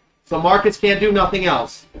right. So Marcus can't do nothing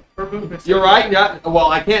else. For movement. You're right. Yeah. Well,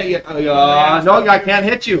 I can't... no, I can't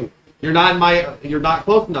hit you. You're not in my... You're not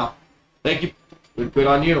close enough. Thank you. Good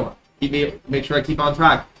on you. Make sure I keep on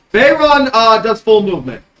track. Bayron does full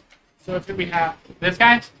movement. So it's gonna be half. This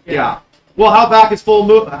guy? Yeah. Well, how back is full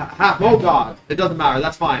move? Half. Oh God. It doesn't matter.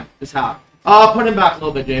 That's fine. It's half. Put him back a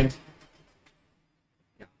little bit, James.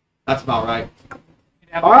 Yeah. That's about right.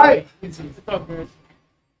 All right. It's all good.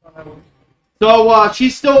 So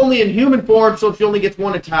she's still only in human form, so she only gets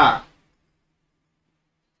one attack.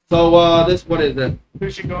 So what is it?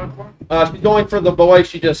 Who's she going for? She's going for the boy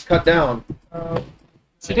she just cut down.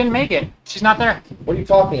 She didn't make it. She's not there. What are you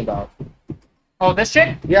talking about? Oh, this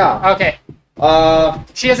chick? Yeah. Okay.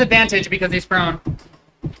 She has advantage because he's prone.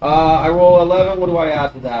 I roll 11. What do I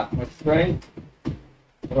add to that? My strength?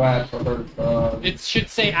 What do I add for her? It should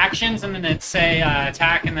say actions and then it say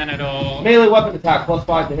attack and then it'll. Melee weapon attack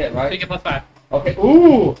 +5 to hit, So you right? get +5. Okay.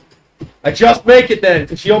 Ooh. I just make it then,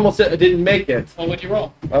 because she almost didn't make it. Well, what'd you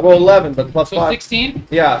roll? I rolled 11, but plus So 5. 16?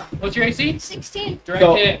 Yeah. What's your AC? 16. Direct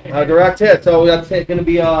So, hit. direct hit. So that's going to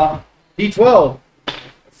be D12.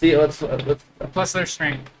 Let's see, let's Plus their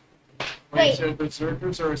strength. Wait. So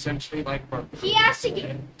berserkers are essentially like barbarians. He has to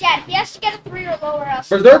get, Dad, he has to get a 3 or lower else.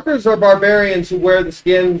 Berserkers are barbarians who wear the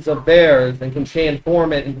skins of bears and can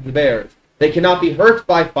transform it into the bears. They cannot be hurt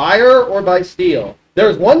by fire or by steel.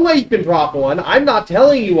 There's one way you can drop one. I'm not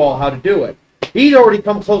telling you all how to do it. He'd already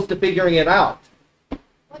come close to figuring it out.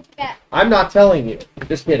 What'd you get? I'm not telling you.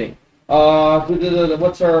 Just kidding.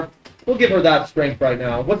 What's her... We'll give her that strength right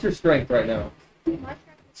now. What's your strength right now? My strength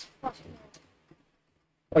is +4.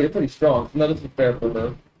 Oh, you're pretty strong. No, this is fair for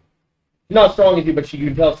her. She's not as strong as you, but you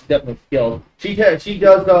can tell she's definitely skilled. She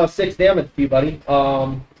does 6 damage to you, buddy.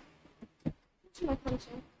 What's my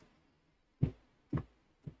pencil?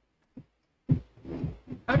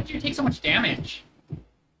 How did you take so much damage?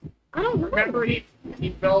 I don't know. Remember, he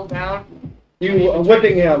fell down. You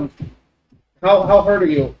whipping him. How hurt are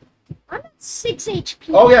you? I'm at 6 HP.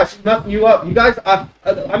 Oh yeah, she's messing you up. You guys, I'm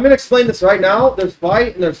gonna explain this right now. There's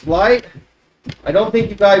fight and there's flight. I don't think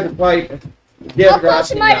you guys are quite How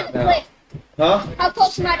close am I to the cliff? Huh? How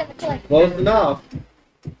close am I to the cliff? Close enough.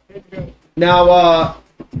 Now,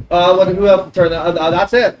 who else turn?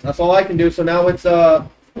 That's it. That's all I can do. So now it's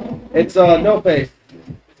no face.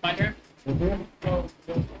 It's my turn?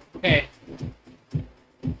 Mm-hmm. Okay.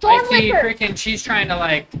 Thorn I see Whipper. freaking she's trying to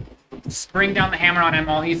like spring down the hammer on him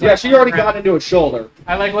while he's Yeah, like, she already on the got ground. into his shoulder.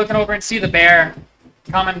 I like looking over and see the bear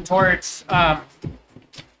coming towards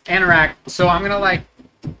Anorak. So I'm gonna like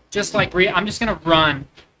just like I'm just gonna run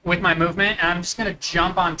with my movement and I'm just gonna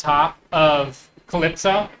jump on top of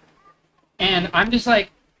Calypso and I'm just like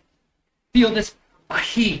feel this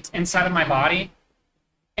heat inside of my body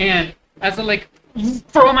and as I like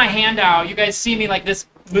throw my hand out, you guys see me like this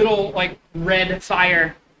little like red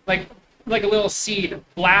fire like a little seed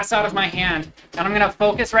blasts out of my hand and I'm gonna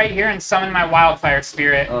focus right here and summon my wildfire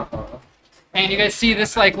spirit. And you guys see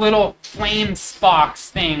this like little flame sparks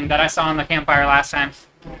thing that I saw on the campfire last time.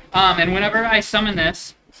 And whenever I summon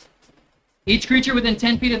this, each creature within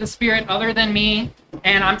 10 feet of the spirit other than me,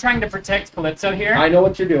 and I'm trying to protect Calypso here, I know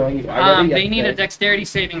what you're doing. they need a dexterity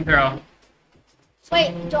saving throw.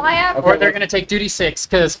 Wait, do I have... Okay. Or they're going to take duty 6,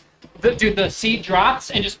 because the seed drops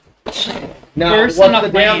and just Now, bursts what's in the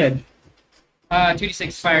a flame. damage?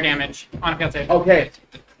 2d6 fire damage on a failed save. Okay,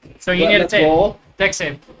 So you need to let's take roll. dex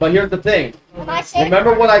save. But here's the thing. Am I safe?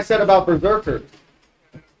 Remember what I said about berserkers?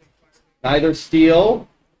 Neither steal.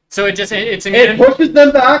 So it's It immune. pushes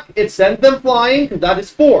them back. It sends them flying because that is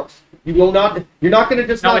force. You will not. You're not going to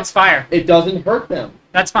just. No, not, it's fire. It doesn't hurt them.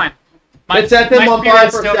 That's fine. It set them on spirit fire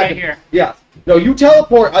is for a still second. right here. Yes. No, you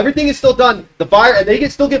teleport. Everything is still done. The fire, and they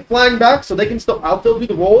still get flying back, so they can still. I'll still do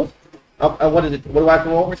the rolls. What is it? What do I have to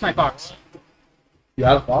roll? Where's my fox? You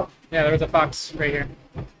have a fox. Yeah, there was a fox right here.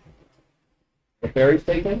 The fairy's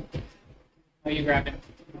taken. Oh, you grabbed it.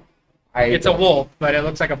 I. It's a wolf, but it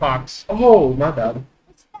looks like a fox. Oh, my bad.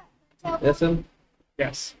 What's that? Listen.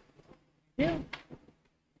 Yes. Yeah.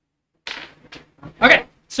 Okay,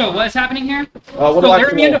 so what's happening here? What So do I have they're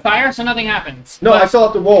to immune roll? to fire, so nothing happens. No, But- I still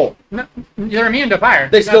have to roll. No, they're immune to fire.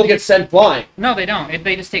 They still get sent flying. No, they don't.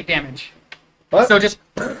 They just take damage. What? So just...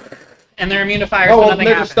 And they're immune to fire, Oh, so well, nothing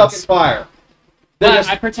they're happens. just stuck in fire. They're But just-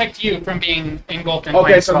 I protect you from being engulfed in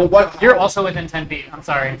Okay, flame. so what? You're also within 10 feet. I'm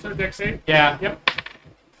sorry. So dex save. Yeah. Yep.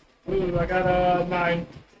 Ooh, I got a 9.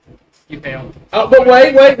 You failed. But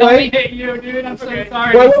wait. Let me Wait. hit you, dude. I'm so Okay.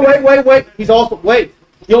 sorry. Wait. He's also wait.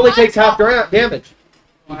 He only takes half damage.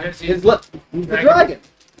 His he's the dragon.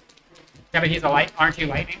 Yeah, but he's a light. Aren't you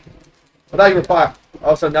lightning? I thought you were fire.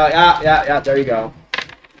 Oh, so no, yeah. There you go.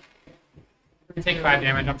 You take 5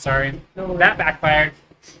 damage. I'm sorry. That backfired.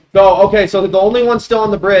 So okay, so the only one still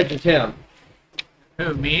on the bridge is him.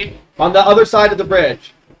 Who, me? On the other side of the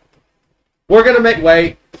bridge. We're gonna make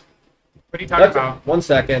wait. What are you talking about? 1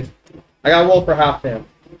 second. I gotta roll for half him.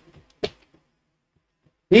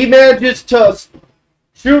 He manages to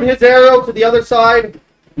shoot his arrow to the other side.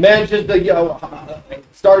 Manages to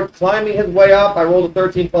start climbing his way up. I rolled a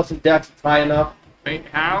 13 plus his dex. It's high enough. Wait,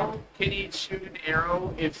 how can he shoot an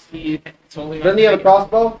arrow if he's only... Doesn't he have a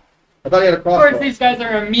crossbow? I thought he had a Of course, crossbow. these guys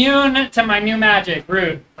are immune to my new magic.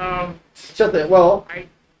 Rude. Shut the, well,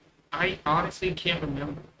 I honestly can't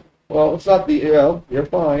remember. it's not the, you're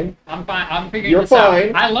fine. I'm fine. I'm figuring You're this out.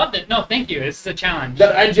 fine. I loved it. No, thank you. This is a challenge.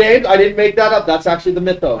 And James, I didn't make that up. That's actually the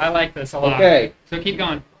mythos. I like this a lot. Okay. So keep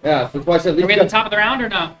going. Yeah, so that's why I said at Are we least at the top of the round or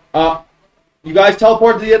no? you guys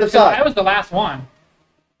teleport to the other I side. was the last one.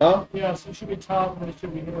 Huh? Yeah, so it should be top and it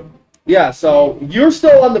should be here. Yeah, so you're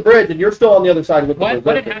still on the bridge, and you're still on the other side with the What did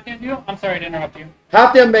berserker. Halfdan do? I'm sorry to interrupt you.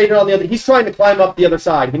 Halfdan made it on the other. He's trying to climb up the other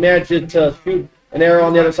side. He managed to shoot an arrow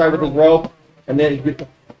on the other side with his rope, and then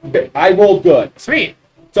I rolled good. Sweet.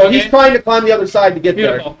 So Okay. he's trying to climb the other side to get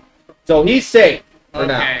Beautiful. there. So he's safe for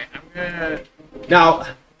now. Okay, I'm gonna. Now,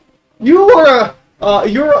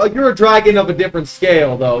 you're a dragon of a different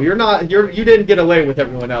scale, though. You didn't get away with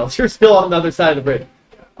everyone else. You're still on the other side of the bridge.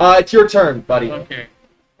 It's your turn, buddy. Okay.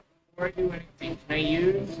 Before I do anything, can I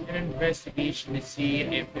use an investigation to see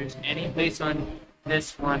if there's any place on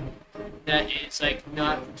this one that is like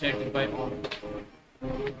not protected by armor?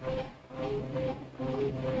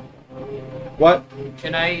 What?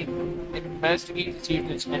 Can I investigate to see if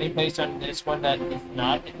there's any place on this one that is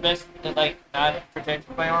not not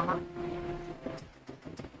protected by armor?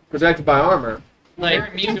 Protected by armor. They're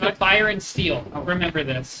immune to fire and steel. Remember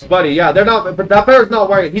this. Buddy, yeah, they're not. But that bear's not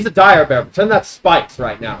wearing it. He's a dire bear. Pretend that's spikes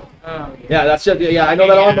right now. Oh, Yeah, that's just. Yeah, I know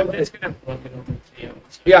that armor. I'm just gonna look it over to you.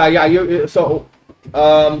 Yeah. So, whose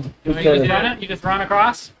You turn just is run it? it. You just run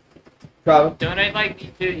across. Travis? Don't I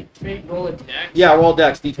like need to roll a dex? Yeah, roll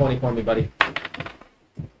dex D20 for me, buddy.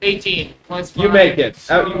 18 plus 5. You make it.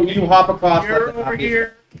 So you hop across. You're like the over happiest-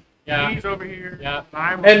 here. Yeah. He's over here. Yeah.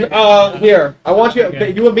 I'm And here, I want you.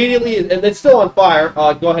 You immediately, and it's still on fire.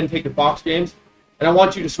 Go ahead and take your box, James. And I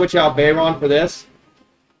want you to switch out Bayron for this.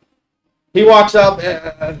 He walks up.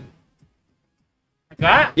 Like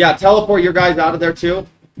that? Yeah, teleport your guys out of there too,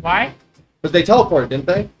 Why? because they teleported, didn't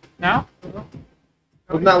they? No.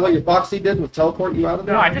 Wasn't that what your Foxy did? Was teleport you out of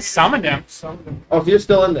there? No, I just summoned him. Oh, so you're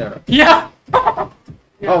still in there. Yeah.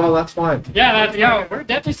 Oh, well, that's fine. Yeah, we're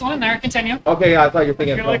definitely still in there. Continue. Okay, yeah, I thought you were I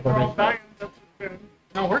thinking feel of like we're all teleportation. dying. That's good.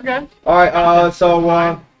 No, we're good. All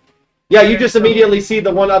right, yeah, you just immediately see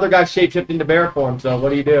the one other guy shapeshift into bear form. So what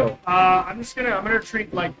do you do? I'm gonna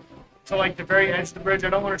retreat like to like the very edge of the bridge. I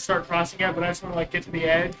don't want to start crossing it, but I just want to like get to the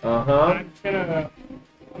edge. Uh-huh. I'm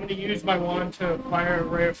gonna use my wand to fire a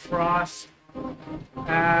ray of frost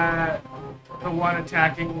at the one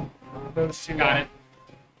attacking those two. Got it.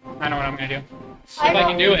 I know what I'm gonna do. If I I know.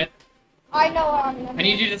 can do it, I know what I'm gonna I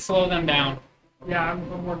need you to slow them down. Yeah,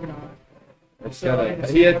 I'm working on it.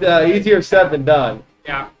 It's easier said than done.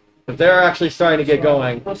 Yeah. But they're actually starting to get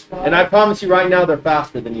going. And I promise you right now, they're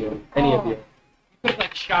faster than you. Any of you. You could have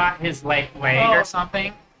like shot his leg or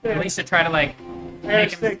something. At least to try to like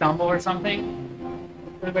make him stumble or something.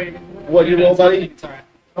 What do you roll, buddy? It's alright.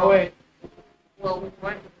 Oh wait, Well,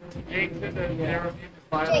 what? Jake did the arrow in the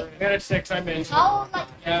fire. I got a 6. I missed. How like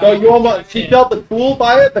So you almost, she felt the cool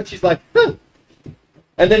by it, but she's like, huh.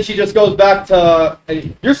 And then she just goes back to,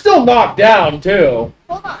 you're still knocked down too.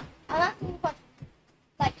 hold on. I'm asking you a question.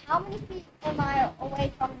 Like how many feet am I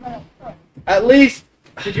away from the cliff? At least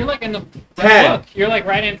Did you like in the 10. book? You're like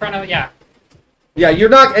right in front of yeah. Yeah, you're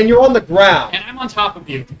not, and you're on the ground. And I'm on top of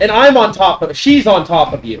you. And I'm on top of, she's on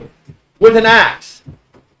top of you. With an axe.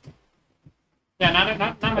 Yeah,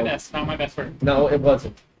 not my best. Not my best work. No, it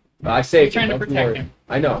wasn't. I saved You're trying you, to don't you protect worry. him.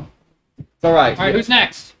 I know. It's alright. Alright, who's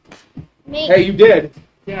next? Me. Hey, you did.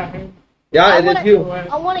 Yeah. Yeah, it is you.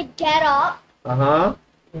 I want to get up. Uh-huh.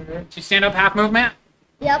 Did you stand up half movement?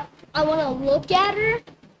 Yep. I want to look at her.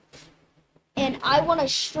 And I want to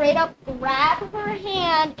straight up grab her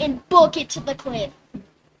hand and book it to the cliff.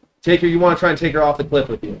 Take her, you want to try and take her off the cliff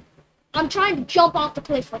with you. I'm trying to jump off the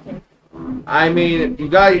cliff with her. I mean, you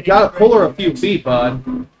gotta pull her a few feet, bud.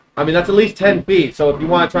 I mean, that's at least 10 feet. So if you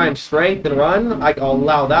want to try and strength and run, I'll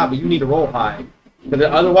allow that, but you need to roll high. Because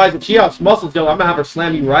otherwise, if she has muscles, I'm gonna have her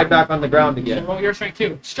slam you right back on the ground So again. roll your strength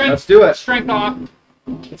too. Strength. Let's do it. Strength off.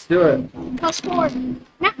 Let's do it. How scores?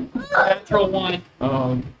 Natural 1.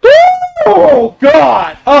 Oh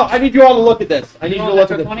God! Oh, I need you all to look at this. I need you to roll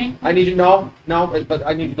look at natural this. 20? I need you but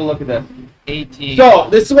I need you to look at this. 18. So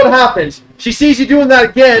this is what happens. She sees you doing that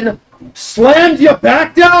again, slams you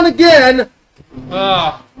back down again.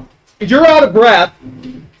 Ugh. You're out of breath,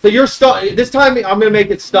 so you're stunned. This time I'm gonna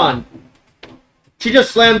make it stunned. She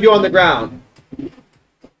just slammed you on the ground,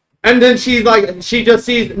 and then she's like, she just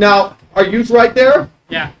sees. Now, are you right there?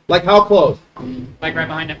 Yeah, Like how close? like right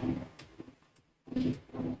behind him.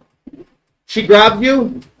 She grabs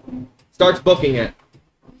you, starts booking it.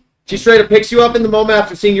 She straight up picks you up in the moment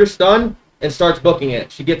after seeing your stun and starts booking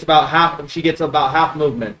it. She gets about half. She gets about half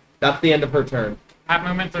movement. That's the end of her turn. Half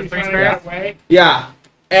movement for He's 3 trying to get squares. away. Yeah,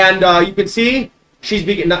 and you can see she's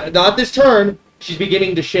not this turn. She's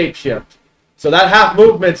beginning to shapeshift. So that half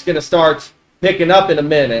movement's gonna start picking up in a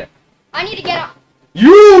minute. I need to get up.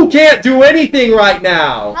 You can't do anything right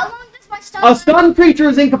now. How long does my stun? A stunned creature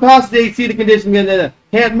is incapacitated. See the condition.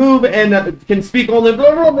 Can't move and can speak only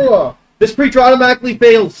blah blah blah. This creature automatically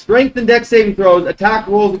fails strength and dex saving throws. Attack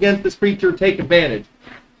rolls against this creature take advantage.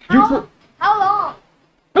 How long?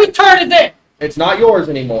 Whose turn is it? It's not yours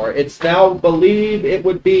anymore. It's now, believe it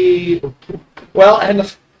would be... Well,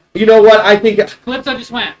 and you know what? I think... Calypso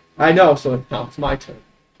just went. I know, so now it's my turn.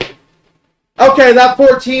 Okay, that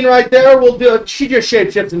 14 right there will do... She just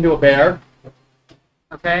shapeshifts into a bear.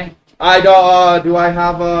 Okay. Do I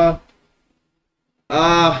have a...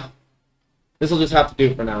 This will just have to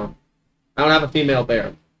do for now. I don't have a female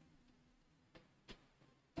bear.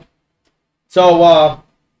 So, God,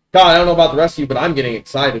 I don't know about the rest of you, but I'm getting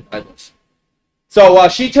excited by this. So,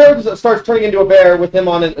 she starts turning into a bear with him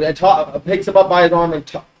on it, and picks him up by his arm and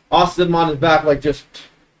tosses him on his back, like just...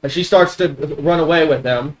 And she starts to run away with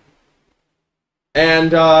him.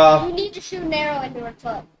 And, You need to shoot an arrow into her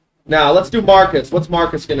foot. now, let's do Marcus. What's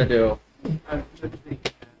Marcus gonna do?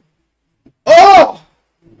 Oh!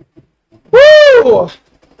 Woo!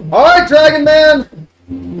 Alright, Dragon Man!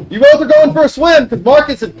 You both are going for a swim, because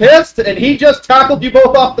Marcus is pissed, and he just tackled you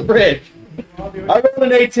both off the bridge. I rolled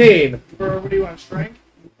an 18. What do you want, strength?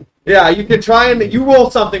 Yeah, you can try and... You roll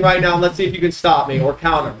something right now, and let's see if you can stop me, or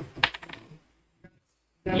counter.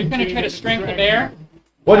 You're gonna try to strength the bear?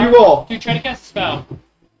 What do you roll? Do you try to cast a spell?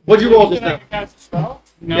 What'd you roll just Can I now? cast a spell?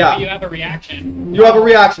 No, Yeah. you have a reaction. You have a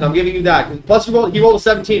reaction, I'm giving you that. Plus, he rolled a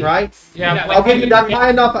 17, right? Yeah, I'll like, give you that high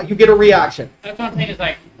enough, you get a reaction. That's what I'm saying is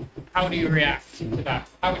like, how do you react to that?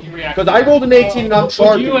 How would you react? Because I rolled an 18 and I'm Would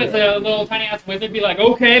charging. you, as a little tiny ass wizard, be like,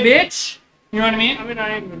 okay, bitch? You know what I mean? I mean, I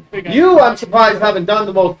am a big. You, I'm surprised, haven't done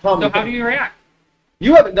the most common So how thing. do you react?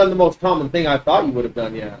 You haven't done the most common thing I thought you would have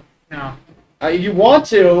done yet. No. You want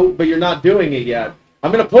to, but you're not doing it yet.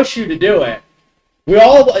 I'm going to push you to do it.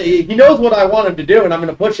 He knows what I want him to do, and I'm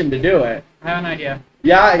going to push him to do it. I have an idea.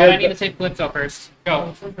 Yeah, But I need to save Calypso first.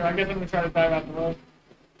 Go. I guess I'm gonna try to dive out the road.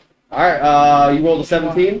 Alright, you rolled a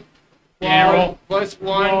 17? Yeah, roll. Plus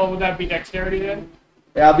one. Oh, would that be dexterity then?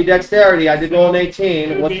 Yeah, I'll be dexterity. I did roll an 18. It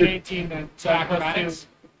would What's be an the... 18 then. So So acrobatics.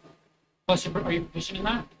 Plus, are you proficient in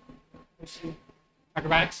that? +2.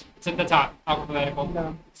 Acrobatics? It's at the top. Alphabetical.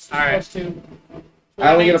 No. Alright. +2.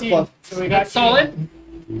 I only get a 18. plus. So we got That's solid.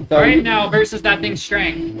 So Alright, you- now versus that thing's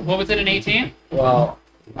strength. What was it, an 18? Well,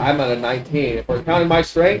 I'm at a 19. If we're counting my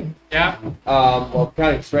strength, Yeah. well,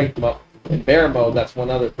 counting strength in bear mode, that's one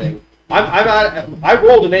other thing. I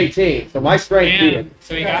rolled an 18, so my strength beat it. Damn.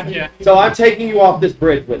 So we got you. So I'm taking you off this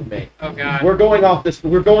bridge with me. Oh, God. We're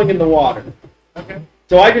going in the water. Okay.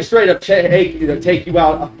 So I just straight up take you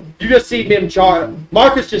out. You just see him charge.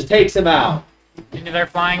 Marcus just takes him out Into they're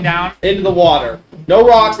flying down. into the water. No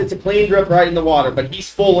rocks, it's a clean drip right in the water, but he's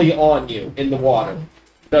fully on you in the water.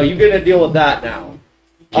 So you're gonna deal with that now.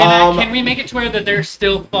 Can we make it to where that they're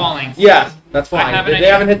still falling? Yes, that's I fine. have an They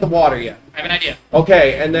idea. haven't hit the water yet. I have an idea.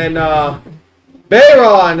 Okay, and then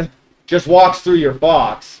Bayron just walks through your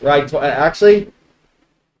fox, right? Actually,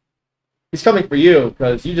 he's coming for you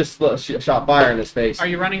because you just shot fire in his face. Are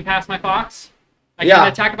you running past my fox? I Yeah. get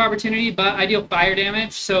an attack of opportunity, but I deal fire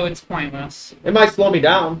damage, so it's pointless. It might slow me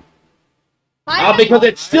down Fire because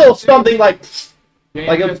it's still something like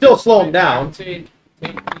it'll still slow him down. Take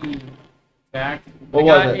me back. What I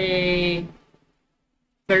was got it? a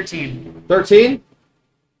 13. 13?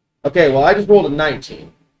 Okay, well I just rolled a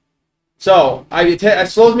 19. So it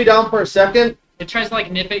slows me down for a second. It tries to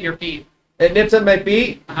like nip at your feet. It nips at my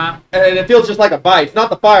feet, Uh-huh. and it feels just like a bite. It's not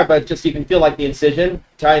the fire, but just you can feel like the incision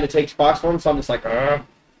trying to take spots from him. So I'm just like, Ugh.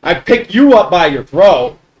 I pick you up by your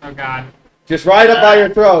throat, Oh, God. just right up by your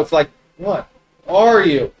throat. It's like, what are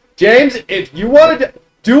you, James? If you wanted to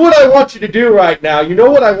do what I want you to do right now, you know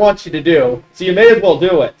what I want you to do. So you may as well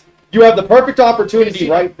do it. You have the perfect opportunity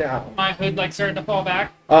right now. My hood like started to fall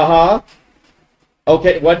back. Uh-huh.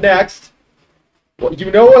 Okay, what next? Well, you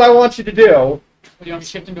know what I want you to do. Do you want me to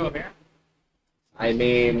shift into a bear? I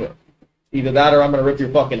mean, either that or I'm going to rip your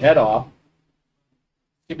fucking head off.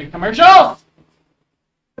 Stupid commercials!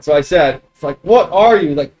 That's what I said. It's like, what are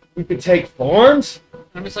you? Like, you could take forms?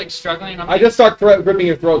 I'm just like struggling. I'm I just start ripping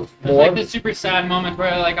your throat There's more. like this super sad moment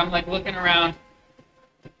where like I'm like looking around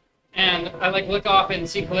and I like look off and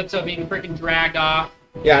see Calypso being freaking dragged off.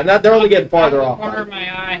 Yeah, and they're only getting farther Out off. of the corner of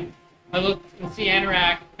my eye, I look and see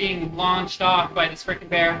Anorak being launched off by this freaking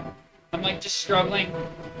bear. I'm like just struggling.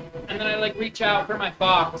 And then I like reach out for my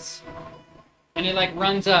fox. And it like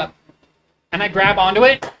runs up. And I grab onto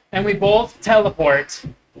it and we both teleport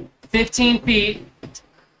 15 feet.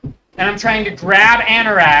 And I'm trying to grab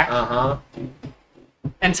Anorak Uh-huh.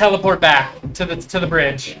 and teleport back to the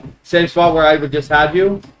bridge. Same spot where I would just have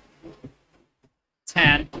you?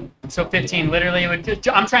 10. So 15. Literally, it would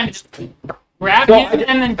I'm trying to just grab So him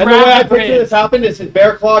and then and the grab way I the picture bridge. this happen is his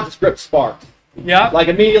bear claw just grips sparks. Yep. Like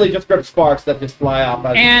immediately just grip sparks that just fly off.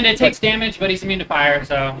 And it takes damage, but he's immune to fire,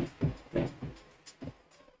 so. It's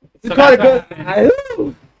So kind of that's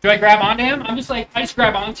good. Do I grab onto him? I'm just like, I just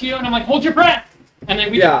grab onto you, and I'm like, hold your breath! And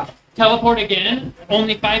then we Yeah. teleport again,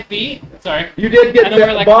 only 5 feet. Sorry. You did get And then fair,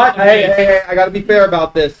 we're, like, but on the hey, way. hey, I gotta be fair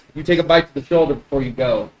about this. You take a bite to the shoulder before you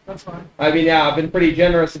go. That's fine. I mean, yeah, I've been pretty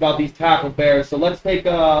generous about these tackle bears, so let's take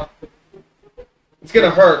it's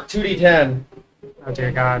gonna hurt. 2d10. Oh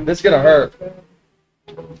dear God. This is gonna hurt.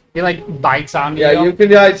 He like bites on me. Yeah, you can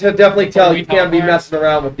definitely tell Before we you can't be teleport. messing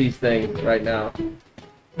around with these things right now.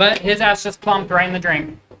 But his ass just plumped right in the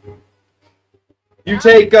drink. You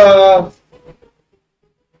take you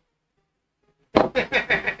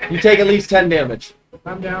take at least 10 damage.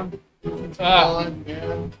 I'm down. Ugh.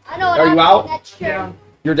 I know what Are you happened out? in that shirt. Yeah.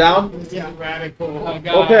 You're down? This is radical. Oh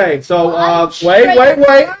God. Okay, so wait.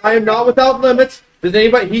 I am not without limits. Does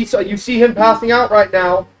anybody you see him passing out right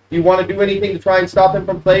now? You want to do anything to try and stop him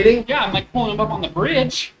from plating? Yeah, I'm like pulling him up on the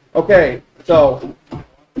bridge. Okay, so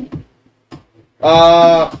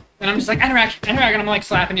And I'm just like, Anorak, and I'm like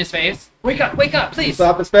slapping his face. Wake up, please.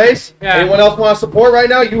 stop his face. Yeah. Anyone else want to support right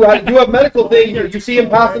now? You have medical thing. You see him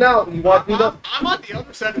passing out. You want to do the I'm on the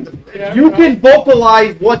other side of the bridge. Yeah. You can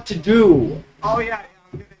vocalize what to do. Oh yeah,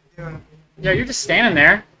 I'm gonna do it. Yeah, you're just standing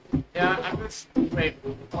there. Yeah, I'm just wait.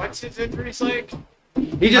 What's his injuries like?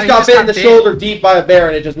 He just he got just bit got in the bit. shoulder deep by a bear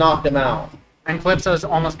and it just knocked him out. And Calypso's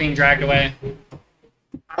almost being dragged away.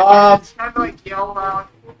 I'm just trying to like yell out.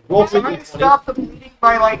 Roll I'm trying to stop the bleeding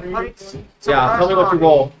by like putting some Yeah, tell me what you pressure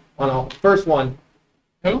roll on the first one.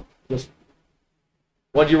 Who? Just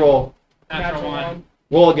what'd you roll? Natural one.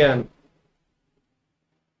 Roll again.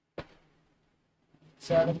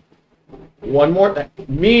 7. One more.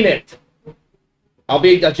 Mean it. I'll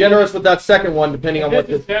be generous with that second one, depending on what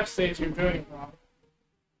This this. is death stage you're doing wrong.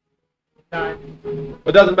 9.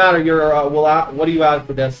 It doesn't matter. You're what do you add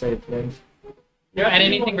for death save, James? You don't add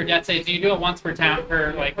anything for death saves. You do it once per town,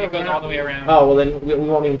 like it goes all the way around. Oh well, then we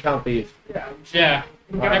won't even count these. Yeah. Yeah.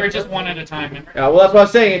 Remember, just one at a time. Remember? Yeah, well that's what I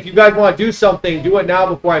was saying. If you guys want to do something, do it now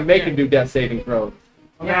before I make him do death saving throws.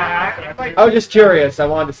 Yeah, I like. I was just curious. I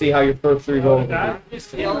wanted to see how your first 3 rolls. would be. That?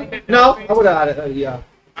 Just yelling at No, face. I would add it. Yeah.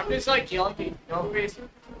 I'm just like yelling at no face.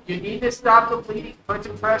 You need to stop the bleeding. Put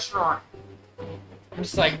some pressure on. I'm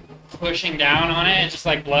just like pushing down on it, and just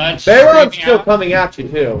like blood. Bayron's streaming still out. coming at you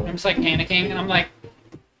too. I'm just like panicking, and I'm like,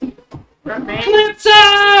 Remain. Calypso!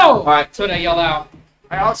 All right, That's what I yelled out.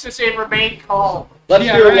 I also say remain calm. let's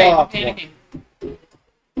Yeah, do right. I'm panicking.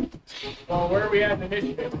 Well, where are we at in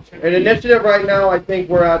initiative? an initiative right now. I think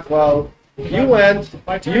we're at 12. You went.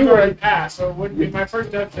 My turn's You already went. passed, so it wouldn't be my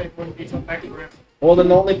first death save wouldn't be till next round. Well, then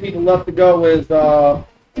the only people left to go is Top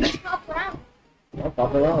round.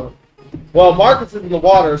 Pop around. Well, Marcus is in the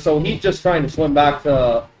water, so he's just trying to swim back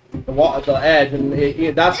to the edge, and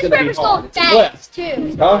that's This going to be river's hard. going It's a cliff. fast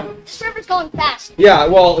too. Huh? This river's going fast. Yeah.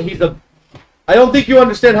 Well, I don't think you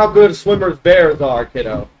understand how good swimmers bears are,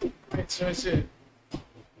 kiddo. Right, so it's it.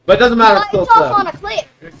 But it doesn't matter. It's But still it's off on cliff. a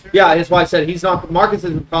cliff. Yeah, that's why I said he's not. Marcus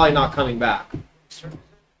is probably not coming back.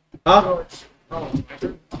 Huh?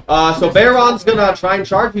 So Bayron's gonna try and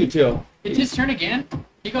charge you two. It's his turn again.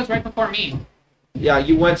 He goes right before me. Yeah,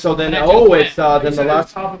 you went. So then, And I just it's went. then the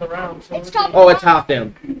last. Top of the round. So It's top. Oh, it's half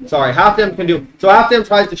them. Sorry, half them can do. So half them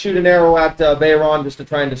tries to shoot an arrow at Bayron just to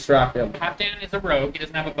try and distract him. Halfdan is a rogue. He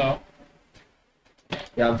doesn't have a bow.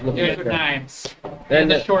 Yeah, I'm looking Here's at with him. knives.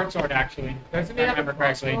 Then It's a short sword, actually. Doesn't If he I have a remember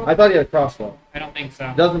correctly. crossbow? I thought he had a crossbow. I don't think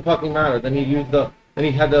so. Doesn't fucking matter. Then he used the. Then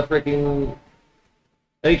he had the freaking.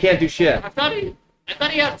 Then he can't do shit. I thought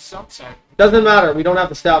he had some sort. Doesn't matter. We don't have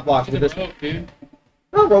the stat blocks. He's We a just. rogue, dude.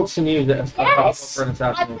 No, rogues can use it as a crossbow Yes. for an I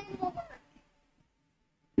assassin. played more.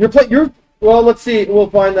 You're. Well, let's see. We'll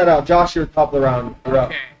find that out. Josh, you're top of the round. You're up.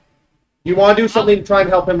 Okay. You want to do something to try and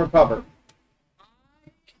help him recover?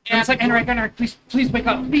 And it's like, Henrik, please wake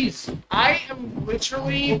up, please. I am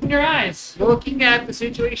literally Open your eyes. looking at the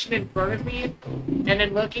situation in front of me, and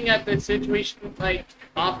then looking at the situation like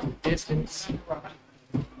off in the distance.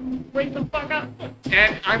 Wake the fuck up.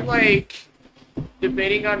 And I'm like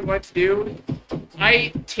debating on what to do.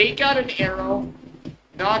 I take out an arrow,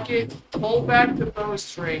 knock it, pull back the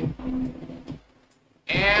bowstring,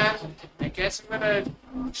 and I guess I'm gonna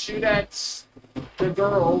shoot at the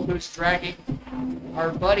girl who's dragging our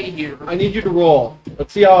buddy here. I need you to roll.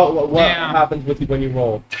 Let's see how what Yeah. happens with you when you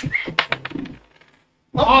roll.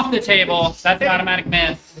 Off the table. That's an automatic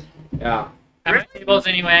miss. Yeah, At the tables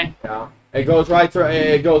anyway. yeah. It goes right through.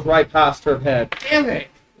 It goes right past her head. Damn it!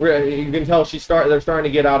 You can tell they're starting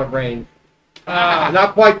to get out of range. Uh,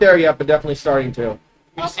 Not quite there yet, but definitely starting to.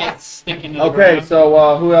 you see it sticking to the Okay, ground.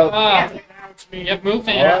 so who else? Oh, it's me. Yep, move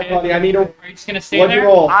All right, buddy. I need a. Are you just gonna stay What'd there? you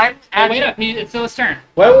roll? I'm Oh, wait up, it's still his turn.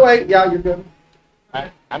 Wait. Yeah, you're good.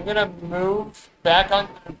 I'm gonna move back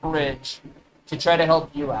onto the bridge to try to help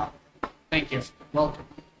you out. Thank you. Welcome.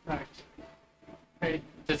 Right. Hey,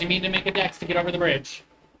 Does he need to make a dex to get over the bridge?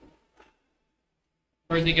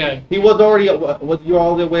 Or is he good? He was already. Was you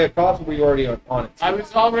all the way across, or were you already on it? I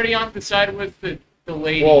was already on the side with the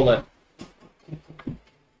lady. Roll it.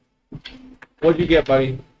 What'd you get,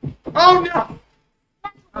 buddy? Oh no!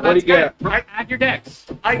 Oh, What'd you get? Add your dex.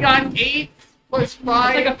 I got 8 plus 5.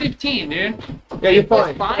 That's like a 15, dude. Yeah, you're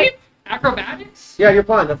plus fine. 5? Acrobatics? Yeah, you're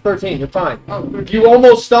fine. That's 13. You're fine. Oh, 13. You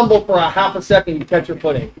almost stumble for a half a second. You catch your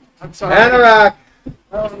footing. I'm sorry. Anorak.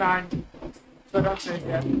 oh, 9. So don't say it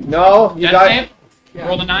yet. No, you Death got. save? Yeah.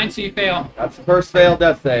 Roll the 9 so you fail. That's the first failed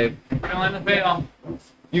death save. Fail and a fail.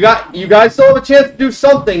 You guys still have a chance to do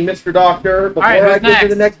something, Mr. Doctor, before Alright, I who's get to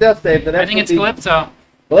the next? next death save. The next I think it's will be Calypso.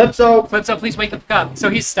 Calypso. Calypso, please wake the fuck up. So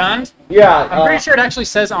he's stunned? Yeah. I'm pretty sure it actually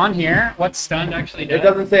says on here what stunned actually It did.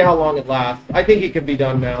 doesn't say how long it lasts. I think it can be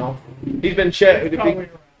done now. He's been Probably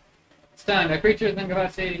Stunned. A creature is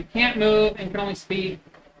incapacitated, can't move, and can only speak.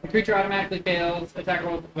 The creature automatically fails. Attack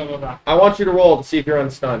rolls, blah, blah, blah. I want you to roll to see if you're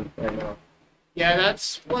unstunned right now. Yeah,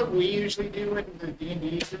 that's what we usually do in the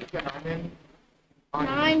D&D group that I'm in.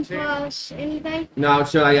 9 plus anything. Now,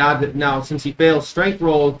 should I add it now? Since he fails strength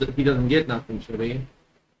rolls, he doesn't get nothing, should he?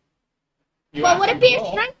 Well, would it be a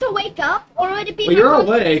strength to wake up, or would it be? Well, my you're awake.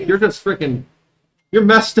 constitution? You're just freaking. You're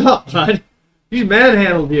messed up, bud. He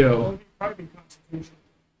manhandled you. probably Constitution.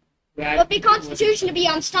 Would be Constitution to be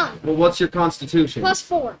on stun. Well, what's your constitution? Plus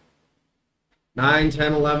 4. 9,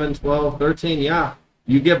 10, 11, 12, 13. Yeah.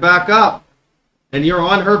 You get back up. And you're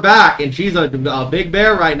on her back, and she's a big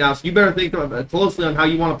bear right now, so you better think closely on how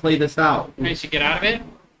you want to play this out. Can she get out of it?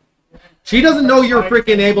 She doesn't know you're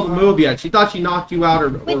freaking able to move yet. She thought she knocked you out or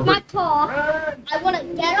With my claw, I want to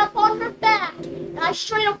get up on her back, and I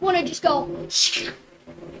straight up want to just go.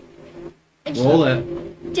 And just roll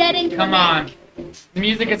it. dead into Come her on. neck. The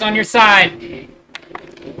music is on your side.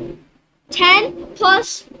 10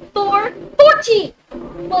 plus 4, 14.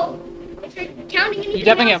 Well, if you're counting anything You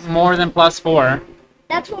definitely else, get more than plus 4.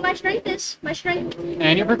 that's what my strength is. My strength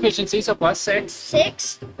And your proficiency, so plus 6.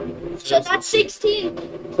 6. So that's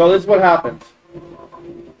 16. So this is what happens.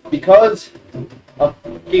 Because of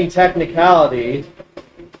fucking technicality,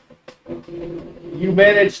 you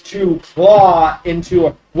manage to claw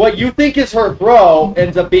into what you think is her throw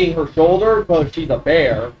ends up being her shoulder because she's a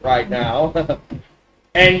bear right now.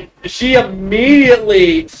 And she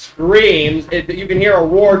immediately screams. You can hear a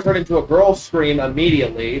roar turn into a girl scream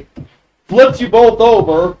immediately. Flips you both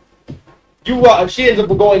over. She ends up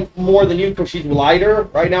going more than you because she's lighter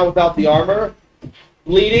right now without the armor.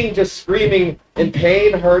 Bleeding, just screaming in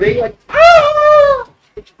pain, hurting, like, ah!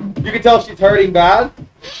 You can tell she's hurting bad.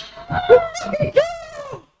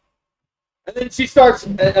 And then she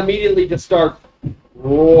immediately just starts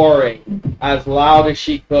roaring as loud as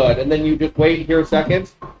she could. And then you just wait here a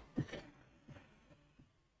second.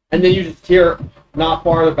 And then you just hear, not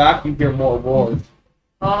farther back, you hear more roars.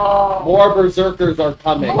 Oh. More berserkers are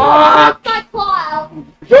coming. Knock my claw out.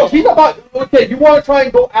 No, she's about. Okay, you want to try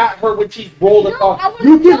and go at her when she's rolled No, across. I wanna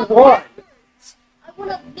You can jump run. I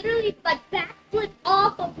want to literally backflip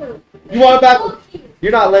off of her. You want to back? Off you.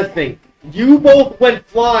 You're not listening. You both went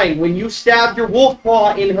flying when you stabbed your wolf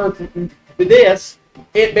claw in her. This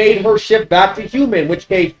it made her shift back to human. In which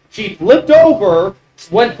case she flipped over,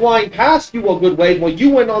 went flying past you a good ways while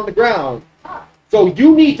you went on the ground. So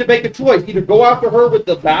you need to make a choice. Either go after her with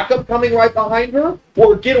the backup coming right behind her,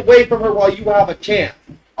 or get away from her while you have a chance.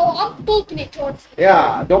 Oh, I'm booking it towards you.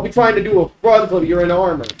 Yeah, don't be trying to do a frontal. You're in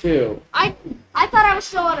armor too. I thought I was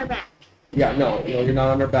still on her back. Yeah, no, you're not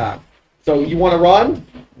on her back. So you want to run?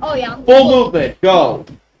 Oh yeah. I'm Full movement, go.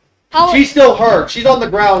 How She's still hurt. She's on the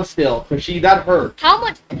ground still, because that hurt.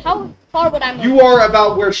 how far would I move? You are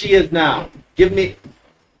about where she is now. Give me.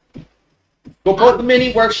 Go put the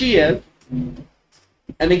mini where she is, and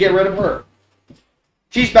then get rid of her.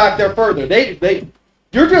 She's back there further.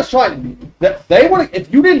 You're just trying. They would.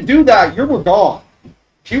 If you didn't do that, you were gone.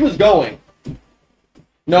 She was going.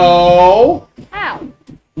 No. How?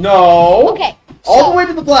 No. Okay. All so, the way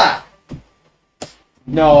to the black.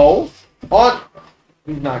 No. On.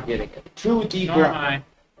 He's not getting it. Too deep. Nor am I.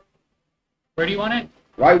 Where do you want it?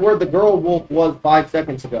 Right where the girl wolf was 5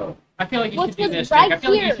 seconds ago. I feel like you What should do was this, right Jake. I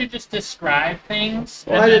feel like here? you should just describe things,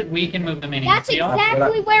 Well, I and then didn't- we can move the minis. that's Deal?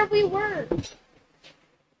 exactly where we were.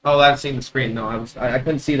 Oh, I've seen the screen. No, I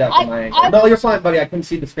couldn't see that I- from my angle. I- No, you're fine, buddy. I couldn't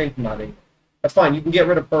see the screen from that angle. That's fine. You can get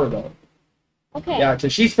rid of her, though. Okay. Yeah, so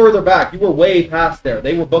she's further back. You were way past there.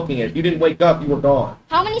 They were booking it. You didn't wake up. You were gone.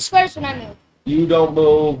 How many squares would I move? You don't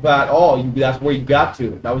move at all. That's where you got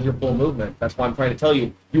to. That was your full movement. That's why I'm trying to tell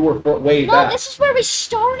you. You were way No, back. this is where we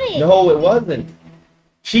started. No, it wasn't.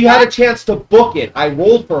 She had a chance to book it. I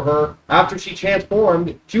rolled for her after she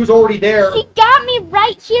transformed. She was already there. She got me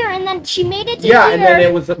right here, and then she made it to Yeah, here. and then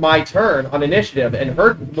it was my turn on initiative, and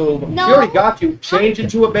her move. No. She already got you. Change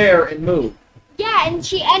into a bear and move. Yeah, and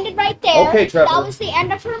she ended right there. Okay, Trevor. That was the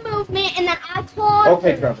end of her movement, and then I clawed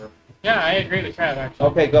Okay, her. Trevor. Yeah, I agree with Trav, actually.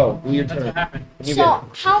 Okay, go. Do your That's what turn. happened. Can you So,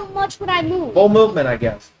 how much would I move? full movement, I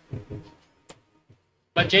guess.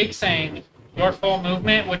 But Jake's saying your full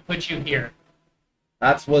movement would put you here.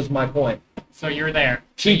 That was my point. So you're there.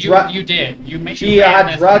 She you, dra- you did. You made. She you ran had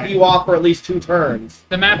this dragged way. you off for at least 2 turns.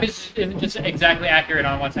 The map is just exactly accurate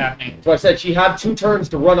on what's happening. So I said she had 2 turns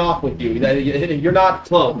to run off with you. You're not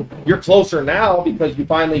close. You're closer now because you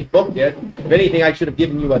finally booked it. If anything, I should have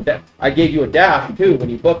given you I gave you a dash too when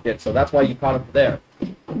you booked it, so that's why you caught up there.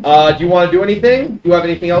 Do you want to do anything? Do you have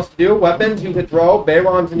anything else to do? Weapons you could throw.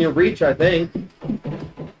 Bayron's in your reach, I think.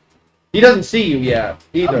 He doesn't see you yet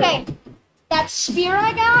either. Okay, that spear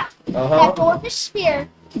I got, Uh-huh. that dwarfish spear,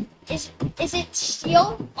 is it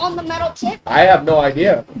steel on the metal tip? I have no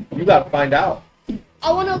idea. You got to find out.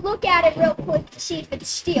 I want to look at it real quick to see if it's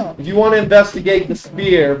steel. If you want to investigate the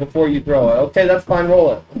spear before you throw it, okay, that's fine.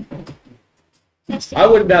 Roll it. Let's see. I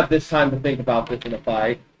wouldn't have this time to think about this in a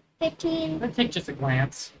fight. 15. Let's take just a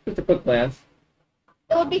glance. Just a quick glance.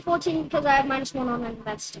 It would be 14 because I have -1 on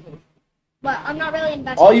investigate. But I'm not really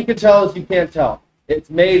investigating. All you can tell is you can't tell. It's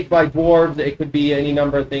made by dwarves. It could be any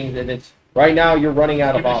number of things, and it's right now you're running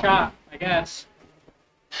out Give of it a options. shot, I guess.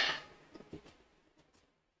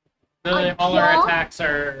 Really, I all our jump, attacks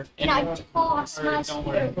are. And I toss or my don't spear,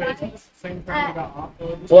 worry. Wait, is right? this the same turn we got off?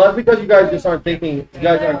 Well, that's because you guys just aren't thinking. You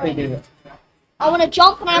guys aren't thinking. I want to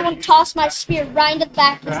jump and I want to toss my spear right into the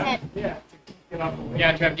back of his head. Yeah, to get off the way.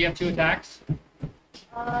 Yeah, Trev, do you have 2 attacks?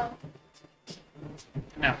 Uh,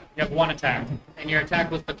 No, you have 1 attack. And your attack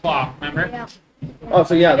was the claw, remember? yeah. Oh,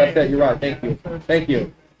 so yeah, that's it. You're right. Thank you. Thank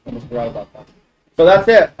you. Almost forgot about that. So that's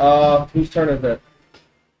it. Whose turn is it?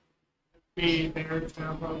 Be bears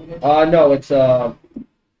now, probably.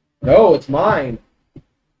 No, it's mine.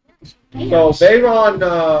 So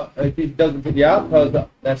Bayron, if he doesn't pick you out, because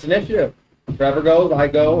that's initiative. Trevor goes, I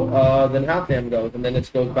go, then Halfdam goes, and then it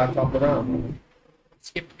goes back top of the round.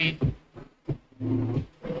 Skip me.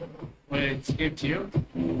 Would it skip you?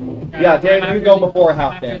 Yeah, Dan, you go before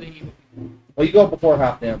After Halfdam. the- Well, you go before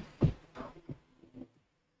Halfdam.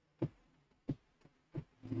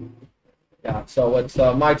 Yeah, so it's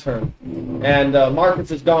my turn. And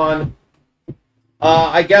Marcus is gone.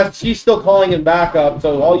 I guess she's still calling him back up,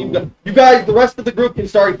 so all you guys, the rest of the group can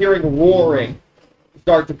start hearing roaring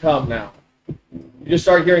start to come now. You just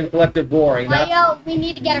start hearing collective roaring. I That's, yell, we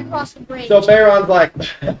need to get across the bridge. so Bayron's like,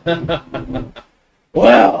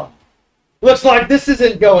 well, looks like this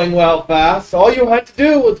isn't going well fast. All you had to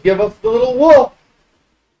do was give us the little wolf.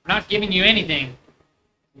 I'm not giving you anything.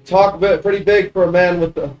 You talk pretty big for a man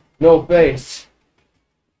with no face.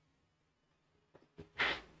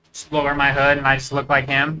 Just lower my hood and I just look like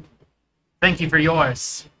him. Thank you for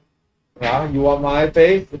yours. Yeah, you want my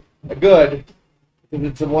face? Good. Because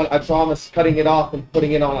it's the one I promise cutting it off and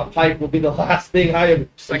putting it on a pipe will be the last thing I have.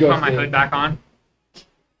 Just like put my hood back on.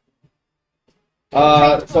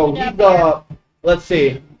 So he's let's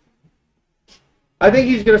see. I think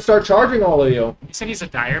he's gonna start charging all of you. You said he's a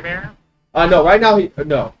dire bear? No, right now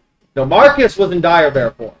no. Marcus was in dire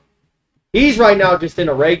bear form. He's right now just in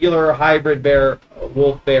a regular hybrid bear,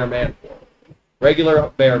 wolf bear man form. Regular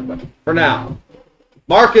bear for now.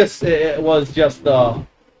 Marcus was just the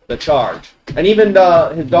charge, and even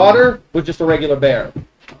his daughter was just a regular bear.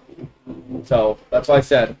 So that's why I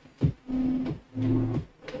said.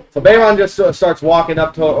 So Bayron just starts walking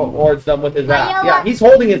up towards them with his axe. Yeah, he's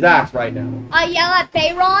holding his axe right now. I yell at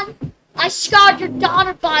Bayron, I scarred your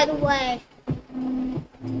daughter, by the way.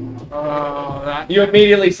 Oh, You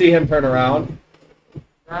immediately see him turn around.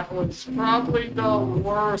 that was probably the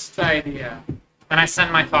worst idea. Then I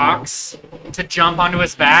send my fox to jump onto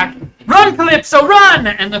his back. Run, Calypso, run!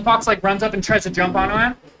 And the fox like runs up and tries to jump onto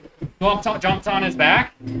him. Jumps on his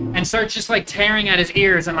back and starts just like tearing at his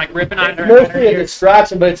ears and like ripping at It's her mostly a ears.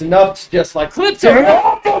 distraction, but it's enough to just like Calypso! Get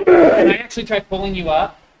off of me! And I actually try pulling you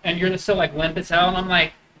up, and you're still like limp as hell. And I'm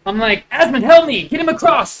like, Asmund, help me, get him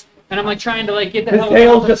across. And I'm like trying to like get the His hell.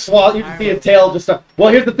 tail just swallow. You can see his tail just start. Well,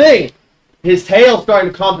 here's the thing. His tail's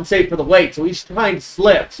starting to compensate for the weight, so he's trying to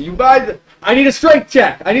slip. So you guys, I need a strength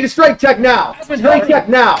check. I need a strength check now. Strength check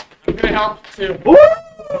now. I'm gonna help too. Woo!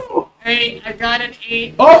 Hey, I got an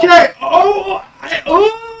 8. Okay.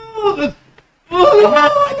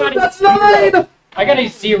 That's 9. I got a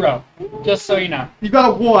 0, just so you know. You got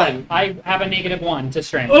a 1. I have a -1 to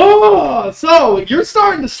strength. Oh, so you're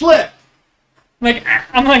starting to slip. Like,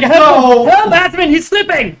 I'm like, No. help, Aspen, he's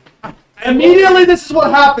slipping! Immediately, this is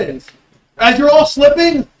what happens. As you're all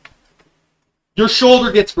slipping, your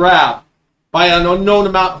shoulder gets grabbed by an unknown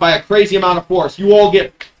amount, by a crazy amount of force. You all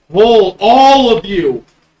get pulled, all of you,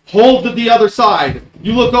 pulled to the other side.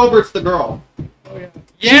 You look over, it's the girl. Oh, yeah.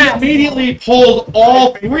 Yes! She immediately pulled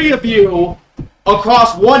all 3 of you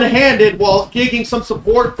across one-handed while taking some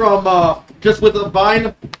support from, just with a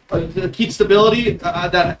vine to keep stability,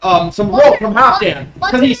 some rope from Halfdan.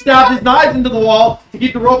 Because he stabbed his knives into the wall to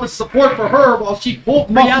keep the rope as support for her while she pulled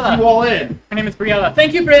muscled you all in. Her name is Briella.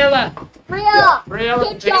 Thank you, Briella! Briella, Briella,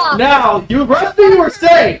 good job. Now, you rest of you are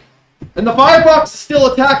safe, and the firebox is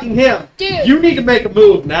still attacking him. Dude. You need to make a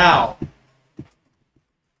move now.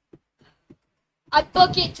 I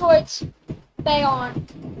book it towards Bayon.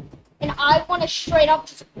 And I want to straight up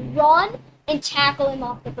just run and tackle him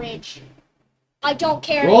off the bridge. I don't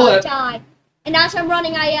care Roll if I it. die. And as I'm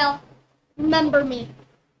running, I yell, remember me.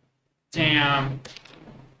 Damn.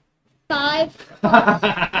 5.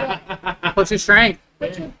 What's your strength?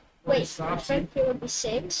 Wait, strength here would be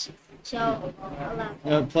 6. So,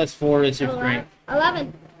 11. +4 is your strength.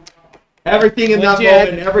 11. Everything in that What'd you add?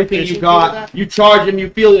 moment, everything you Efficiency got, with that? you charge him, you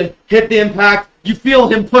feel it hit the impact, you feel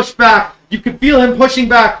him push back, you can feel him pushing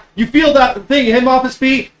back, you feel that thing hit him off his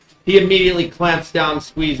feet, he immediately clamps down,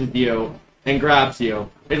 squeezes you, and grabs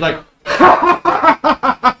you. He's like,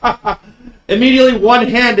 immediately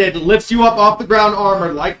one-handed, lifts you up off the ground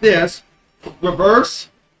armor like this, reverse,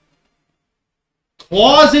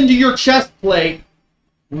 claws into your chest plate,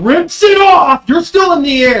 rips it off, you're still in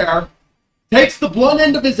the air, takes the blunt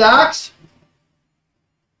end of his axe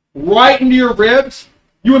right into your ribs.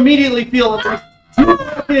 You immediately feel it like 2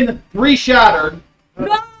 fucking 3 shattered.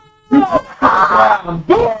 No!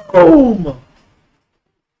 Boom!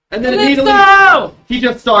 And then immediately he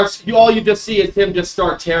just starts. All you just see is him just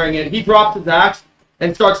start tearing in. He drops his axe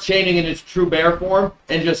and starts chaining in his true bear form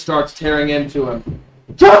and just starts tearing into him.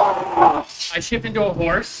 I shift into a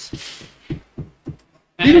horse.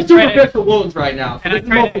 And These I are try to- superficial wounds right now. So and I this is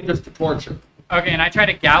try mostly to- just to torture. Okay, and I try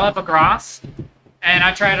to gallop across, and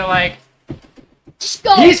I try to, like, Just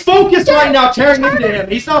go. He's focused right now, tearing into him.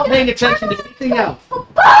 He's not paying attention to anything else.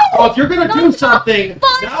 So if you're gonna do something,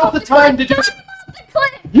 now's the time to do it.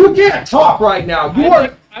 You can't talk right now. You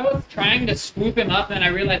are. I was trying to swoop him up, and I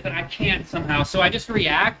realized that I can't somehow. So I just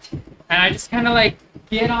react, and I just kind of like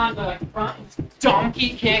get on the front, and just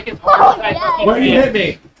donkey kick as hard as I fucking Where you can. hit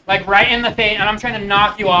me? Like right in the face, and I'm trying to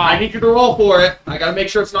knock you off. I need you to roll for it. I gotta make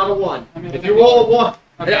sure it's not a 1. If you roll a 1,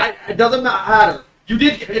 it doesn't matter. You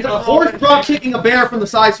did. It's a horse drop kicking a bear from the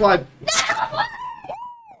side swipe.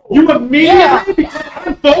 You immediately, because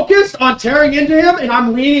I'm focused on tearing into him, and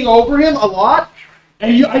I'm leaning over him a lot,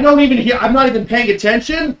 and I don't even hear. I'm not even paying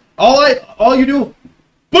attention. All you do,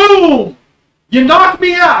 boom! You knock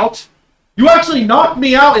me out. You actually knocked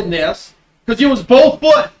me out in this because you was both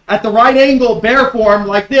foot at the right angle, bear form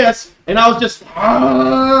like this, and I was just,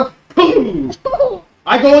 boom!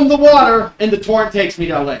 I go in the water, and the torrent takes me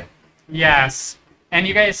to LA. Yes. And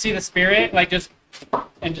you guys see the spirit, like just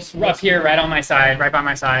up here, right on my side, right by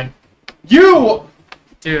my side. You.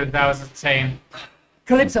 Dude, that was insane.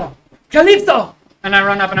 Calypso! Calypso! And I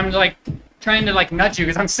run up and I'm like trying to like nudge you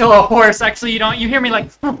because I'm still a horse. Actually, you hear me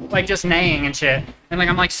like just neighing and shit. And like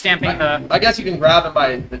I'm like stamping the. I guess you can grab him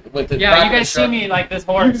with the. Yeah, you guys see me like this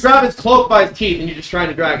horse. You can grab his cloak by his teeth, and you're just trying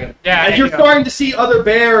to drag him. Yeah, As there you're you go. starting to see other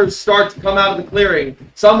bears start to come out of the clearing.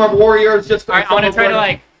 Some are warriors, just. Alright, I'm gonna try to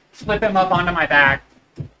like flip him up onto my back.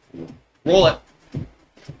 roll it.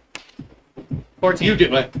 14. You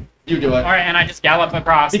do it. You do it. Alright, and I just gallop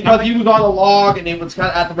across. Because he was on a log and it was kind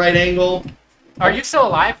of at the right angle. Are you still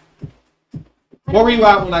alive? Where were you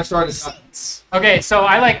at when I started? Okay, so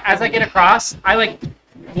I like as I get across, I like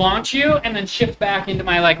launch you and then shift back into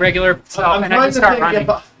my like regular self, I'm and I trying just to start think running.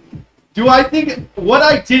 if do I think what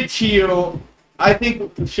I did to you? I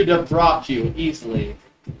think should have dropped you easily.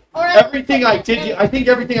 Everything I did, I think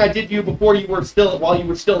everything I did to you before you were still, while you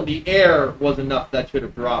were still in the air, was enough that should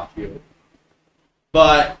have dropped you.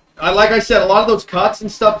 But like I said, a lot of those cuts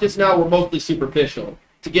and stuff just now were mostly superficial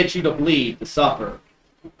to get you to bleed, to suffer.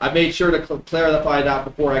 I made sure to clarify that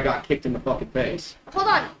before I got kicked in the fucking face. Hold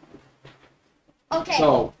on. Okay.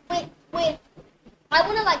 So Wait. I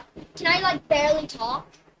wanna like. Can I like barely talk?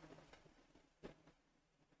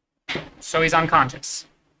 So he's unconscious.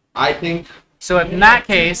 I think, So in that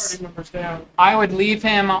case, I would leave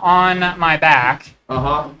him on my back, Am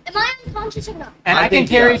I unconscious or not? and I I can think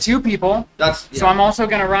carry yes. 2 people. that's So I'm also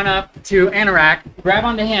gonna run up to Anorak, grab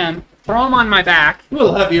onto him, throw him on my back. A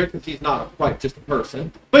little heavier because he's not quite just a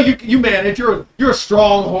person. But you manage. You're a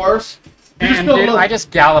strong horse. And dude, I just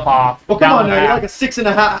gallop off. Well, come down on the now. You're back.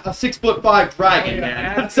 like a 6'5" dragon,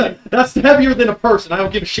 Yeah, man. That's heavier than a person. I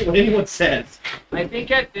don't give a shit what anyone says. I think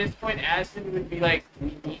at this point, Aston would be like,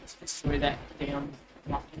 we need to destroy that damn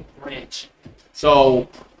fucking bridge. So,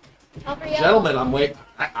 Gabriella. gentlemen, I'm waiting.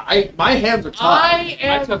 My hands are tied.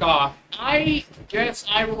 I took off. I guess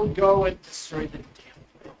I will go and destroy the damn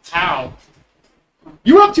bridge. How?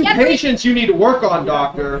 You have two Yeah, patients you need to work on,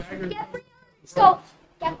 Doctor. Gabriella. So,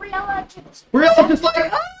 Gabriella just. Briella just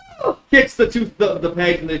like, oh! Kicks the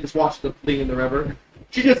peg and they just watch the thing in the river.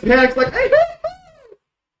 She just panics like, hey,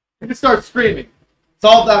 and just starts screaming.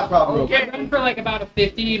 Solve that problem. Okay, run for like about a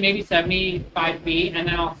 50, maybe 75 feet, and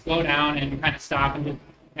then I'll slow down and kind of stop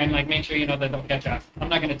and like make sure you know that they'll catch up. I'm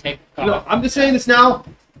not gonna take off. No, I'm just saying this now.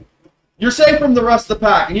 You're safe from the rest of the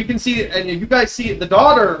pack, and you can see it, and you guys see it. The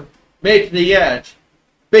daughter made it to the edge,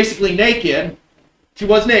 basically naked. She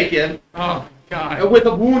was naked. Oh, God. With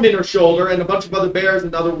a wound in her shoulder and a bunch of other bears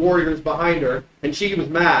and other warriors behind her, and she was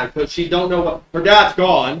mad because she don't know what her dad's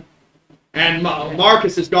gone, and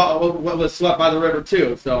Marcus is gone. Was swept by the river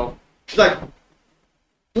too. So she's like,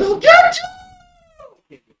 "We'll get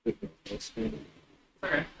you!"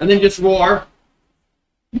 And then just roar.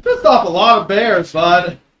 You pissed off a lot of bears,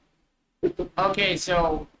 bud. Okay,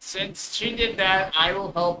 so since she did that, I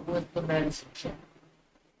will help with the medicine check.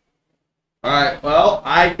 All right. Well,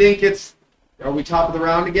 I think it's. Are we top of the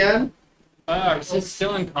round again? Is this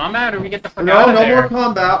still in combat, or we get the fuck No, out of no there? more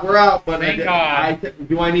combat. We're out. But Thank God.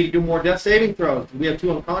 do I need to do more death saving throws? We have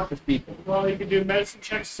 2 unconscious people. Well, you can do medicine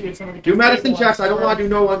checks to see if somebody Do can medicine stabilize checks. I don't want to do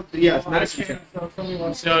no one. Yes, I medicine can't, checks. so if somebody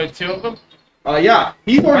wants So 2 of them? Yeah,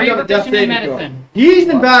 he's Are already you got a death proficient in saving throw. medicine? He's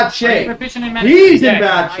in bad Are you shape. proficient in medicine? He's in Yes,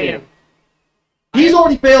 bad I shape. am. He's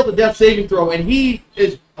already failed the death saving throw, and he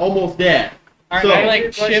is almost dead. Alright, So- I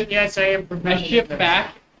like shift. Yes, I am I professional. shift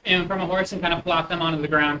back and from a horse and kind of plop them onto the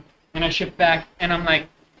ground. And I shift back and I'm like,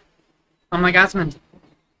 Asmund,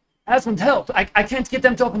 help! I can't get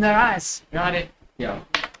them to open their eyes. Got it. Yeah.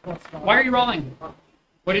 Why are you rolling?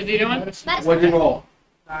 What is he doing? medicine. Medicine. What did you roll?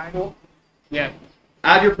 Yeah.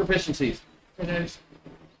 Add your proficiencies. It is.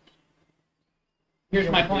 Here's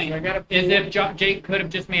my point. I gotta- Is if Jake could have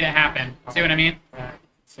just made it happen. See what I mean? Alright,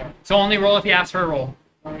 so, So only roll if he asks for a roll.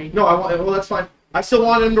 No, I want. Well, that's fine. I still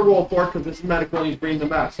want him to roll for it because this is medical and he's bringing them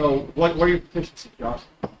back. So, what are your proficiencies, Josh?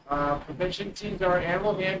 proficiencies are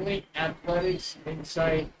animal handling, athletics,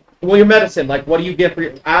 insight. Well, your medicine. Like, what do you get for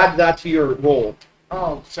your? Add that to your roll.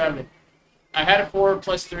 Oh, 7. I had a 4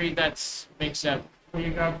 plus 3, makes 7. So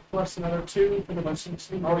you got plus another 2 for the medicine.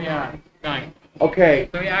 Oh, yeah, 9. Okay.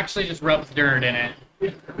 So he actually just rubs dirt in it.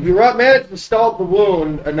 You managed to stall the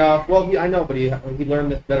wound enough. Well, I know, but he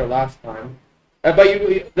learned this better last time. But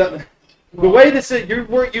the way this is, you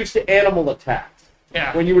weren't used to animal attacks.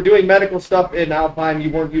 Yeah. When you were doing medical stuff in Alpine, you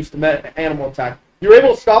weren't used to animal attacks. You were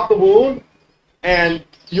able to stop the wound, and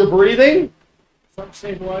you're breathing. Some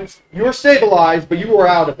stabilized. You were stabilized, but you were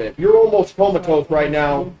out of it. You're almost comatose right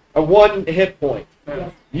now, at 1 hit point. Yeah.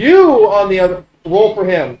 You, on the other, roll for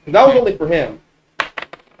him. 'Cause that was only for him.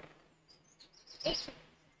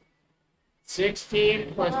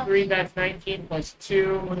 16 plus 3, that's 19 plus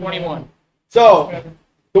 2, 21. So,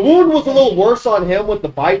 the wound was a little worse on him with the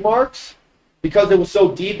bite marks because it was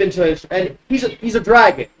so deep into his. And he's a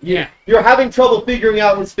dragon. Yeah. You're having trouble figuring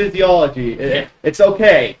out his physiology. Yeah. It's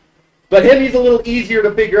okay, but him, he's a little easier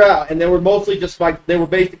to figure out. And they were mostly just like they were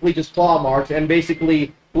basically just claw marks and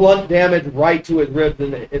basically blunt damage right to his ribs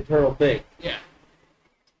and the internal thing. Yeah.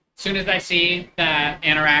 As soon as I see that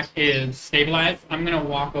Anorak is stabilized, I'm gonna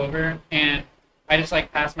walk over and I just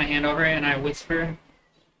like pass my hand over it and I whisper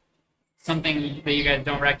something that you guys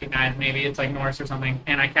don't recognize. Maybe it's like Norse or something,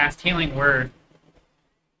 and I cast Healing Word.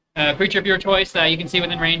 Creature of your choice that you can see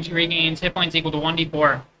within range regains hit points equal to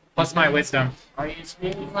 1d4 plus my wisdom. Are you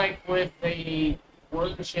speaking like with a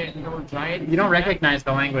word Shenanigans giant? You don't recognize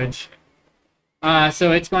the language.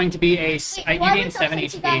 So it's going to be a you gain 7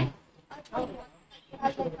 HP.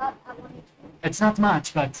 It's not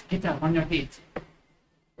much, but get up on your feet.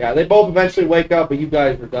 Yeah, they both eventually wake up, but you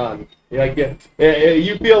guys are done. Like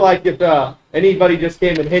you feel like if anybody just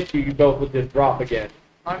came and hit you, you both would just drop again.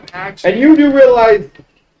 I'm actually. And you do realize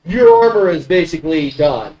your armor is basically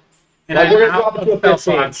done. And Like, I'm we're gonna out drop it to a of spell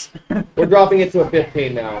 15. slots. We're dropping it to a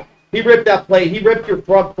 15 now. He ripped that plate. He ripped your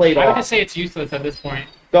front plate I would off. just say it's useless at this point.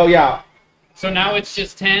 So yeah, So now it's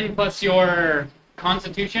just 10 plus your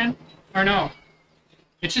Constitution? Or no.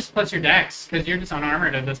 It's just plus your Dex, because you're just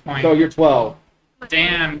unarmored at this point. so you're 12.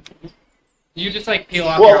 Damn. You just like peel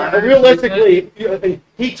off your Well, armor. realistically,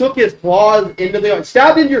 he took his claws into the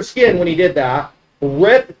stabbed into your skin when he did that.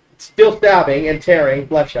 Ripped, still stabbing and tearing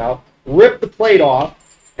flesh out. Ripped the plate off,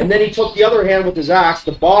 and then he took the other hand with his axe,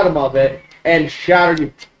 the bottom of it, and shattered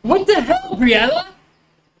you. What the hell, Briella?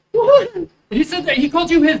 What? He said that he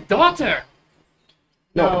called you his daughter.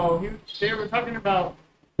 No, They were talking about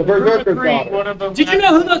the group of berserker's three, daughter. one of them. Did you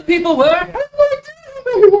know who those people were? I have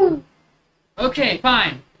no idea. Okay,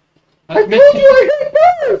 fine. I told you I hate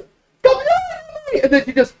bears! Come on! And then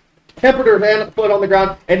she just tempered her hand, foot on the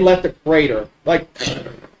ground, and left a crater. Like,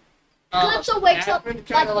 Calypso wakes up Aspen like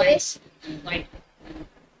kinda this.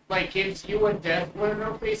 Like gives you a death glare in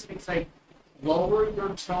her face, and it's like, lower your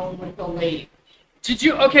tone with the lady. Did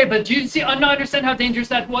you? Okay, but do you not understand how dangerous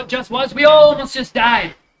that what just was? We all almost just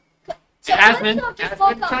died. So Aspen, Calypso just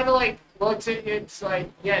Aspen woke kind up. of like looks at you, it's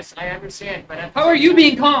like, yes, I understand, but at the How are same you time-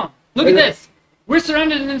 being calm? Look at this. We're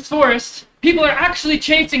surrounded in this forest. People are actually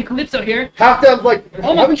chasing Calypso here. half-down's like,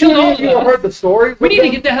 Almost haven't killed any all of you of us. heard the stories? We of need to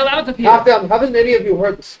them? get the hell out of here. Half-down, haven't any of you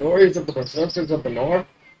heard the stories of the berserkers of the north?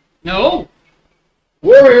 No.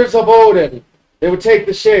 Warriors of Odin. They would take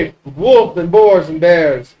the shape of wolf and boars and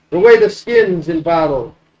bears. They weigh the skins in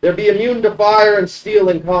battle. They'd be immune to fire and steel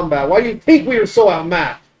in combat. Why do you think we were so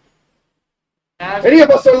outmatched? Any of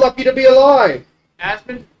us are lucky to be alive.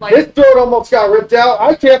 Aspen, like, His throat almost got ripped out.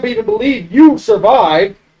 I can't even believe you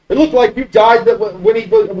survived. It looked like you died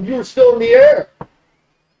when you were still in the air.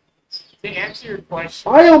 to answer your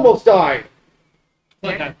question, I almost died.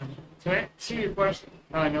 Look, to answer your question,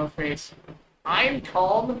 no face. I'm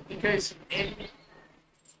calm because in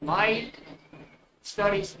my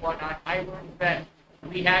studies and whatnot, I learned that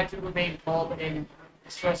we had to remain calm in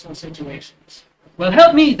stressful situations. well,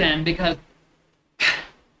 help me then, because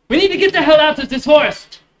we need to get the hell out of this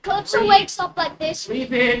forest. Calypso Breathe. wakes up like this.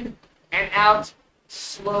 Breathe in and out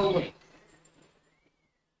slowly.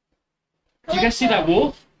 Did you guys see that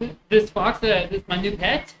wolf? This fox, this my new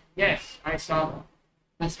pet? Yes, I saw them.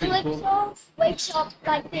 That's pretty cool. Calypso wakes up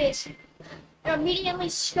like this and immediately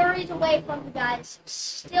scurries away from you guys,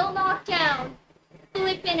 still knocked down,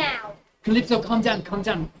 flipping out. Calypso, calm down, calm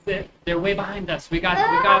down. They're way behind us. We got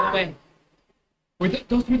away.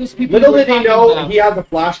 Those were those people. Little we were did he talking know about. he has a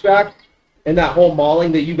flashback in that whole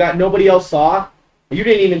mauling that you got nobody else saw. You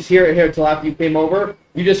didn't even hear it here until after you came over.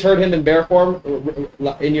 You just heard him in bear form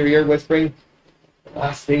in your ear whispering, "The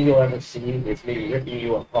last thing you'll ever see is me ripping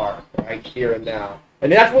you apart right here and now."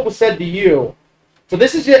 And that's what was said to you. So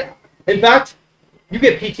this is it. In fact, you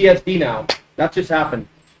get PTSD now. That just happened.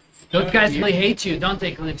 Those guys really hate you, don't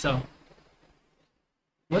they, Calypso?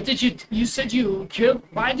 What did you said you killed?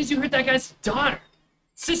 Why did you hurt that guy's daughter?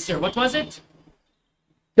 Sister, what was it?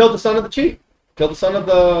 Killed the son of the chief. Killed the son of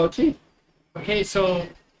the chief. Okay, so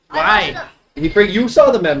I why? You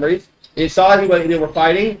saw the memories. You saw they were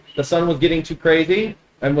fighting. The son was getting too crazy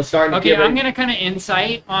and was starting to Okay, give I'm gonna kind of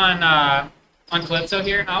insight on Calypso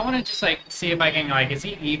here. I want to just like see if I can like, is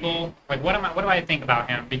he evil? Like, what do I think about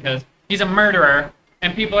him? Because he's a murderer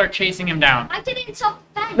and people are chasing him down. I did it in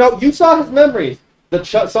self-defense. No, you saw his memories. The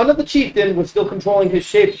son of the chieftain was still controlling his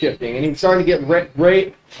shape-shifting, and he was starting to get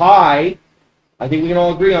great high. I think we can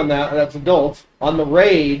all agree on that. That's adults. On the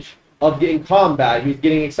rage of getting combat. He was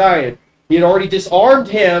getting excited. He had already disarmed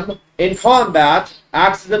him in combat,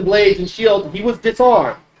 axes and blades and shields. He was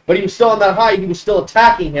disarmed, but he was still on that high. He was still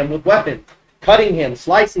attacking him with weapons, cutting him,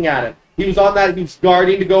 slicing at him. He was on that. He was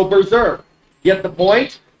guarding to go berserk. Get the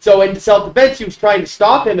point? So in self-defense, he was trying to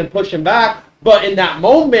stop him and push him back. But in that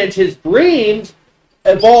moment, his dreams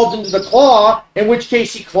evolved into the claw, in which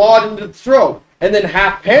case he clawed into the throat. And then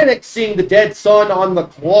half panicked, seeing the dead son on the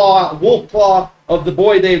wolf claw of the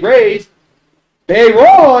boy they raised, they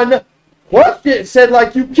run, said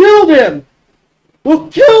like, "You killed him! We'll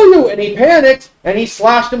kill you!" And he panicked, and he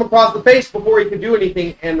slashed him across the face before he could do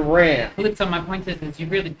anything and ran. Calypso, my point is you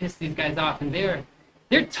really pissed these guys off, and they're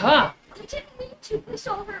tough. I didn't mean to. Please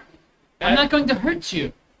don't hurt me. I'm not going to hurt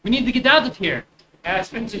you. We need to get out of here.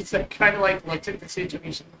 Aspen just like, kind of like looks at the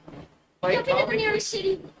situation. Like, Get me to the nearest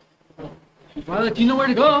city. Well, if you know where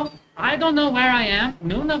to go, I don't know where I am.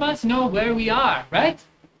 None of us know where we are, right?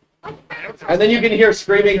 And then you can hear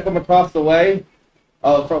screaming from across the way.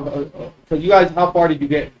 Because you guys, how far did you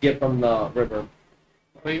get from the river?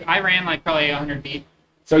 I ran like probably 100 feet.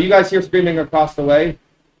 So you guys hear screaming across the way.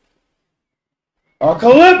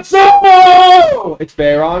 Calypso! It's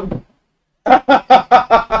Baron.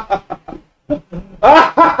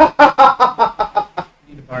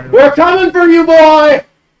 We're coming for you, boy!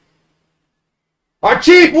 Our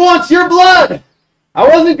chief wants your blood! I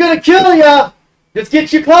wasn't gonna kill you! Just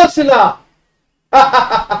get you close enough!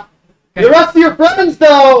 The rest of your friends,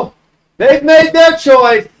 though, They've made their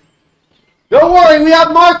choice. Don't worry, we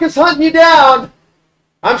have Marcus hunting you down.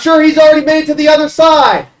 I'm sure he's already made it to the other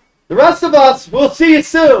side. The rest of us, we'll see you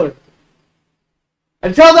soon.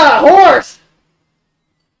 Until that horse!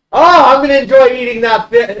 Oh, I'm going to enjoy eating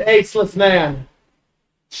that aceless man.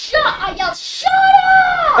 I yelled, shut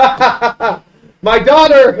up! My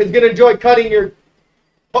daughter is going to enjoy cutting your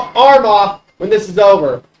arm off when this is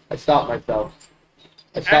over. I stopped myself.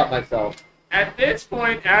 At this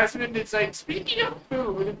point, Asmund is like, speaking of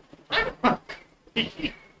food, I'm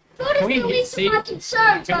hungry. Food is the least of my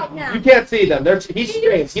concerns right now. You can't see them. He's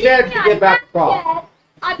strange. He managed to get back across.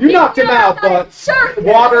 I You knocked him out, but Sure.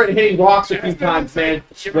 water and hitting rocks a few times, man,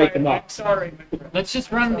 You're wake right, him I'm up. sorry, my friend. Let's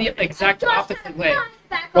just run the exact opposite way.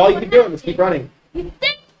 All you can do is keep running. You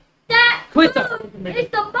think that Quit food is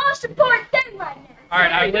the most important thing right now?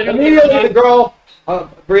 Alright, I literally... Immediately, the girl,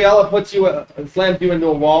 Briella, slams you into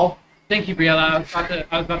a wall. Thank you, Briella.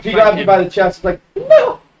 I was about to She fight grabs you him. by the chest. It's like,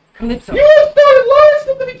 no! Calypso. You started lying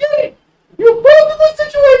from the beginning! You were both in this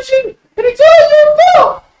situation, and it's all your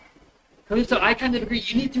fault! Calypso, I kind of agree.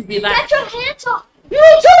 You need to relax. Get your hands off! You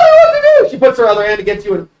don't tell me what to do! She puts her other hand against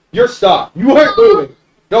you, and you're stuck. You aren't moving.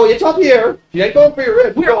 No, it's up here. She ain't going for your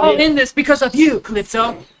ribs. We're all in this because of you,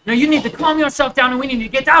 Calypso. Now you need to calm yourself down and we need to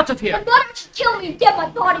get out of My here. daughter should kill me and get my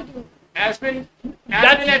body to Asmund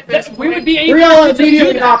at this We would point- be able Briella to do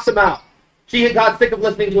immediately that. knocks him out. She had got sick of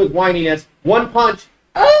listening to his whininess. One punch,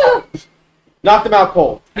 knocked him out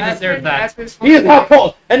cold. He deserved that. He is out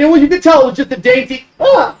cold. And you can tell it was just a dainty,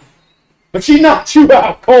 but she knocked you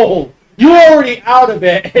out cold. You were already out of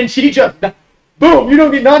it, and she just, boom, you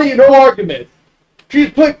don't need none of you, no argument. She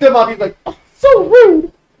picked him up, he's like, oh, so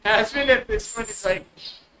rude. Asmund at this point is like,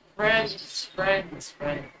 friends.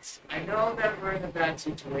 I know that we're in a bad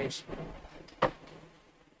situation.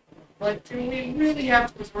 But do we really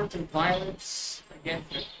have to resort to violence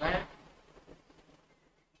against your friend?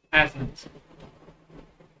 Asmund,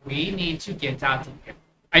 we need to get out of here.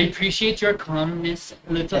 I appreciate your calmness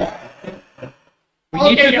a little. We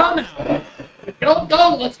need to go now.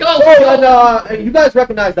 Go, let's go. Oh, and you guys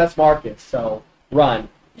recognize that's Marcus, so run.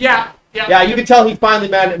 Yeah. Yeah, you can tell he finally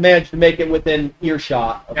managed to make it within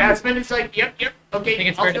earshot. Of you. Asmund is like, yep, okay. I think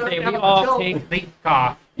it's I'll fair to start say we down the all hill. take the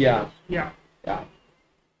off. Yeah.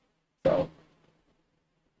 So.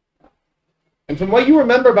 And from what you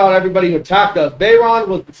remember about everybody who attacked us, Bayron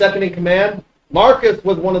was the second in command. Marcus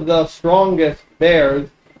was one of the strongest bears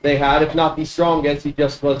they had, if not the strongest. He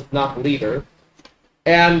just was not the leader.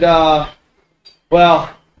 And, well,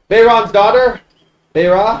 Bayron's daughter,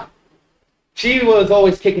 Bayra, she was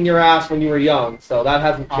always kicking your ass when you were young, so that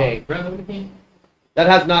hasn't changed. That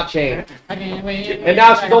has not changed. And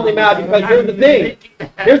now she's only mad because here's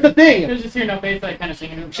the thing. There's just here no face, like kind of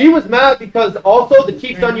singing. She was mad because also the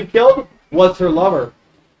chief son you killed was her lover.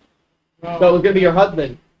 So it was going to be your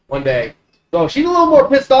husband one day. So she's a little more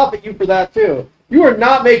pissed off at you for that too. You are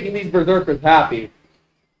not making these berserkers happy.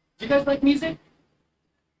 Do you guys like music?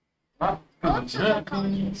 I'm so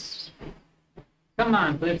unconscious. Come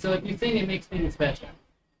on, Calypso. If you sing, it makes things better.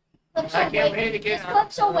 I can't wait to get out.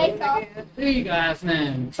 Calypso, wake up. There you go,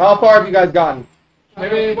 Asmund. How far have you guys gotten?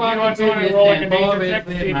 Maybe You want to roll like a danger check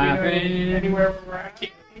to see if you know anywhere we're at?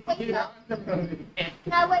 Wake up. Can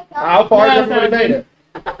I wake up? How far No, has everybody made it?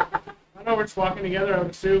 I know we're just walking together, I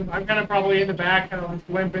would assume. I'm kind of probably in the back, kind of like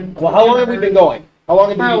limping. Well, how long have we been going? How long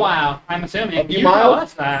have For a you while, I'm assuming. A few You miles? tell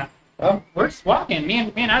us that. Huh? We're just walking. Me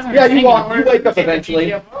and Asmund Yeah, are you singing. walk. You wake up eventually.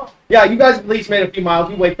 Yeah, you guys at least made a few miles.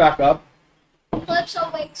 You wake back up. Calypso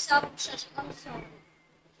wakes up and says, I'm sorry.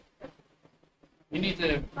 You need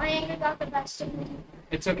to. My anger got the best of me.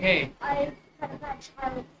 It's okay, I had a bad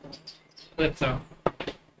childhood. Calypso.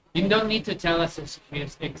 You don't need to tell us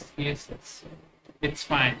excuses. It's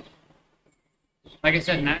fine. Like I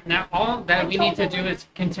said, now all that we need to do is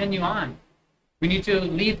continue on. We need to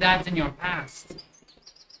leave that in your past.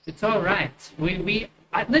 It's all right.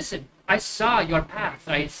 Listen. I saw your past.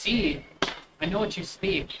 I see. I know what you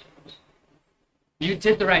speak. You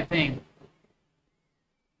did the right thing.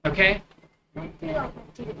 Okay? I feel like I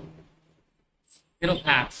did. It'll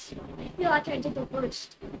pass. I feel like I did the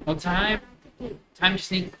worst. Well, time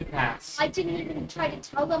just needs to pass. I didn't even try to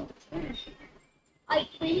tell them the truth. I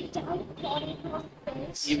freaked out, got in her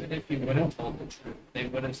face. Even if you would have told the truth, they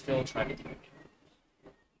would have still tried to take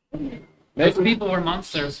it. Those people were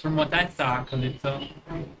monsters from what I saw, Calypso.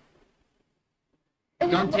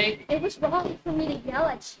 It was wrong for me to yell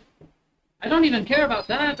at you. I don't even care about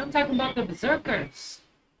that. I'm talking about the berserkers.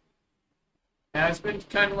 Yeah, it's been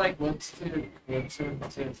kind of like,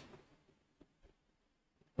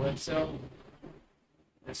 so,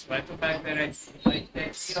 despite the fact that I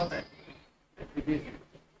feel that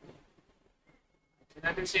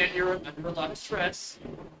understand you're under a lot of stress.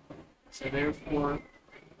 So therefore,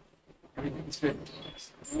 everything's good.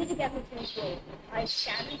 You need to get me to a school. I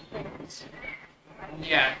shattered things.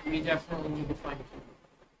 Yeah, we definitely need to find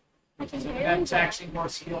I can something barely that's walk. actually more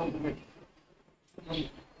skilled with.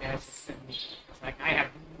 Yes, it's like I have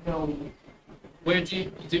no. Where do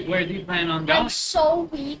you plan on I'm going? so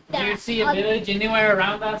weak Do you that see a village anywhere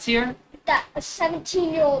around us here? that a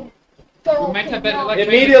 17-year-old girl We might have can better not- luck.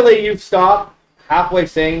 Immediately you stop halfway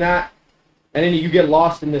saying that, and then you get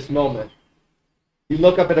lost in this moment. You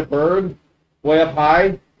look up at a bird way up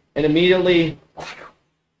high, and immediately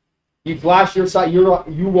you flash your sight. You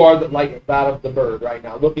are like that of the bird right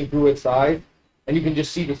now, looking through its eyes, and you can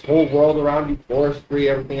just see this whole world around you, forestry,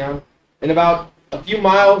 everything else. And about a few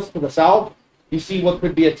miles to the south, you see what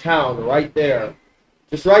could be a town right there,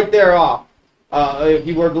 just right there off. If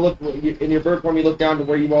you were to look in your bird form, you look down to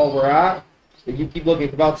where you all were at. If you keep looking,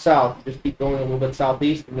 it's about south. You just keep going a little bit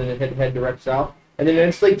southeast, and then head direct south, and then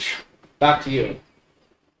instantly back to you.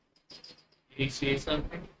 Do you see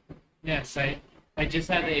something? Yes, I just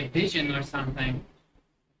had a vision or something.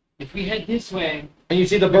 If we head this way, And you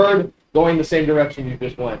see the bird going the same direction you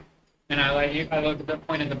just went. and I look at the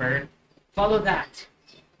point of the bird. Follow that.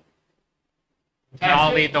 And Has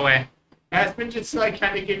I'll it- lead the way. Aspen just like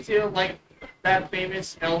kind of gives you like that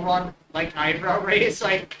famous Elrond like eyebrow raise.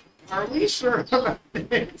 Like, are we sure about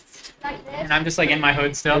this? like this. And I'm just like in my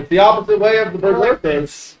hood still. It's the opposite way of the bird work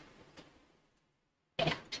is.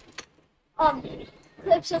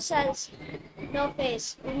 Calypso says, no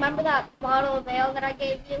face. Remember that bottle of ale that I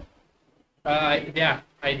gave you? Yeah,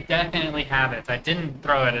 I definitely have it. I didn't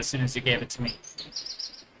throw it as soon as you gave it to me.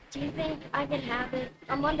 Do you think I can have it?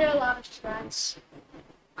 I'm under a lot of stress.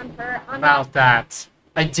 I'm hurt. I'm About that,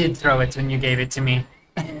 I did throw it when you gave it to me.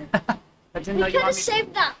 I didn't know We you could have wanted me.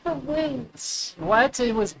 saved that for wounds. What?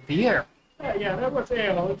 It was beer. Yeah, that was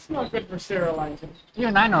ale. It's not good for sterilizing. You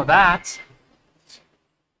and I know that.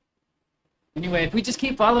 Anyway, if we just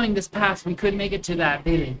keep following this path, we could make it to that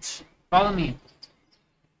village. Follow me.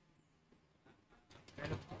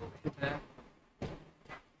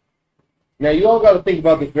 Now you all got to think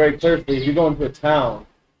about this very closely. If you go into a town,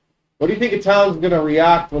 what do you think a town's gonna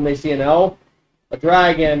react when they see an elf, a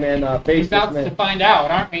dragon, and a We're faceless about to man? find out,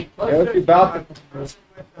 aren't we? Yeah, let's be about to-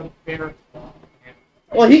 Bear.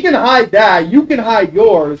 Well, he can hide that. You can hide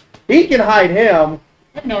yours. He can hide him.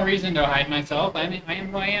 I have no reason to hide myself. I mean, I am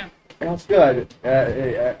who I am. That's good.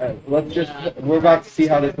 Let's just. We're about to see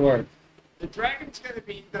how this works. The dragon's gonna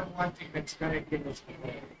be the one thing that's gonna give us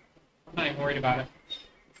away. I'm not even worried about it.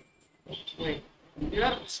 Wait, you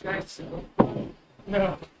have a disguise symbol?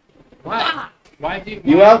 No. Why? Why do you?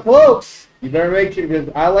 You have cloaks. You better make sure. Because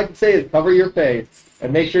I like to say is cover your face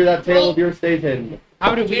and make sure that tail of yours stays hidden.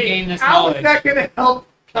 How do we gain this How knowledge? is that gonna help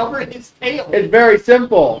cover his tail? It's very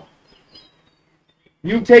simple.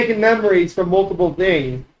 You've taken memories from multiple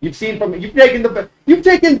things. You've taken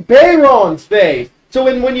Bayron's face. So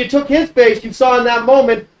when you took his face, you saw in that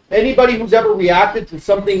moment anybody who's ever reacted to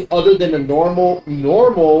something other than a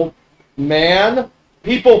normal man,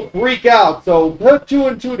 people freak out. So put two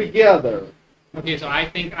and two together. Okay, so I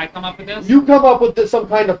think I come up with this. You come up with some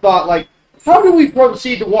kind of thought like, how do we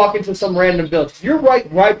proceed to walk into some random village? You're right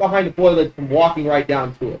behind the foliage from walking right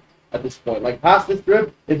down to it at this point. Like past this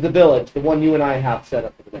strip is the village, the one you and I have set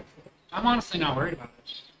up for the next one. I'm honestly not worried about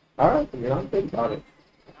it. All right, you're not thinking about it.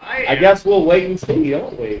 I am. guess we'll wait and see,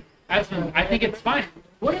 don't we? I think it's fine.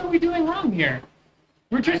 What are we doing wrong here?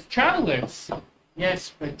 We're just travelers.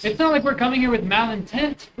 Yes, but It's not like we're coming here with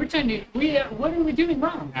malintent. We're trying to. What are we doing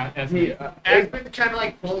wrong? And Aspen kind of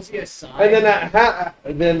like pulls you aside.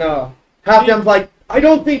 then Halfdam's like, I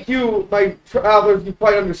don't think you, my travelers, you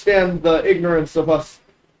quite understand the ignorance of us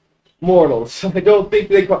mortals. I don't think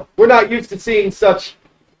we're not used to seeing such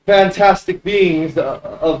fantastic beings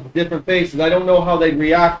of different faces. I don't know how they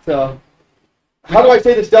react to. How do I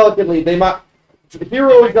say this delicately?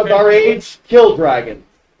 Heroes of our age kill dragons.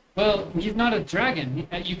 Well, he's not a dragon.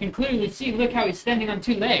 You can clearly see. Look how he's standing on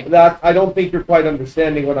two legs. I don't think you're quite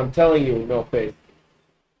understanding what I'm telling you, No Face.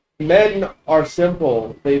 Men are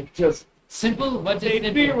simple. They just. Simple. What They is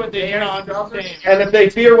simple? fear what they cannot understand. And if they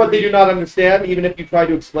fear what they do not understand, even if you try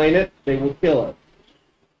to explain it, they will kill it.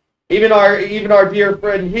 Even our dear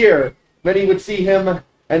friend here, many would see him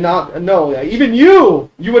and not know. Even you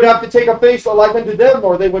would have to take a face like unto them,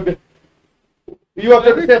 or they would. You have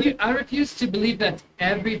to understand. I refuse to believe that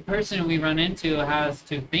every person we run into has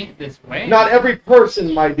to think this way. Not every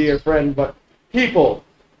person, my dear friend, but people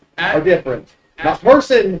are different. Not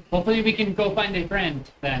person. Hopefully, we can go find a friend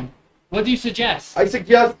then. What do you suggest? I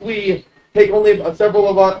suggest we take only several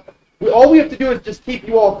of us. All we have to do is just keep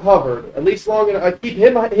you all covered, at least long enough. Keep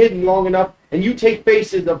him hidden long enough, and you take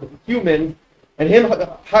faces of humans, and him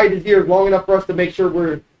hide his ears long enough for us to make sure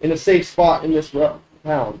we're in a safe spot in this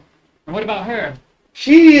town. And what about her?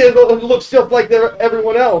 She looks just like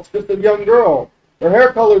everyone else, just a young girl. Her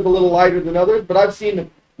hair color is a little lighter than others, but I've seen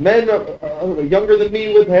men younger than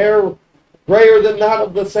me with hair grayer than that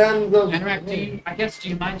of the sands of... Anorak, do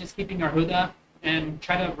you mind just keeping your hood up and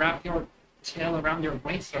try to wrap your tail around your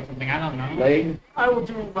waist or something? I don't know. Leg? I will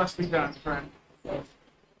do what must be done, friend.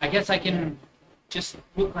 I guess I can just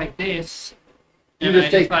look like this. You And just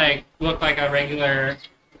I take- just like look like a regular,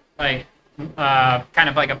 like, kind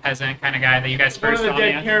of like a peasant kind of guy that you guys One of first the saw me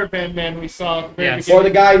dead as. caravan men we saw at the very Yes. Or beginning.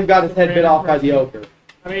 the guy who got his head bit off by the ogre.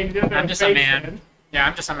 I mean, he doesn't have I'm just a face man. then. Yeah,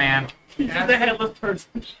 I'm just a man. He's just a headless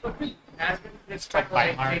person. Aspen just kind of By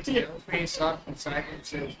like heart. takes your face off and side and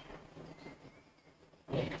says,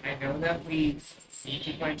 I know that we need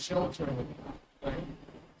to find shelter, but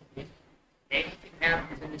if anything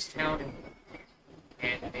happens in this town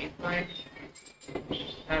and they find,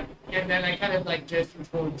 and then I kind of like gesture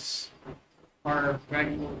towards our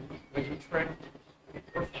Ragnarok wizard friend.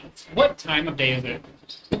 What time of day is it?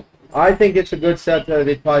 I think it's a good set that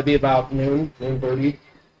it'd probably be about noon, 30.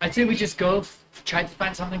 I'd say we just go try to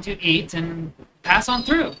find something to eat and pass on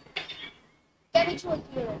through. Get me to a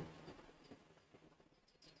hero.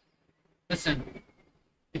 Listen,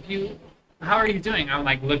 how are you doing? I'll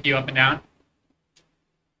like look you up and down.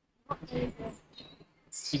 Do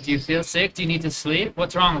you feel sick? Do you need to sleep?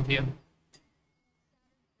 What's wrong with you?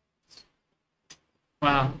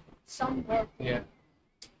 Well, Somewhere. Yeah.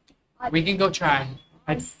 we can go try.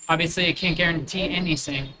 Obviously, I can't guarantee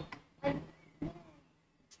anything.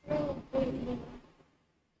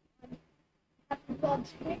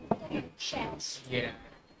 Chance. Yeah.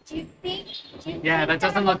 Do you think? Yeah, that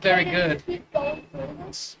doesn't look very good. Keep going through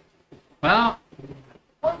this? Well,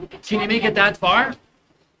 Or we could can try you make to it that far?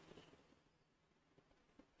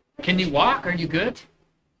 Can you walk? Are you good?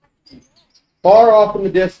 Far off in the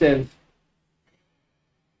distance,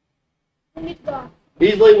 We need to go.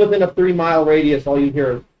 easily within a 3-mile radius, all you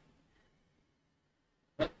hear is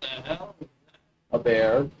What the hell? a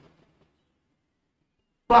bear.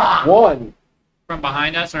 Bah! One, From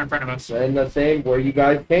behind us or in front of us? and the same where you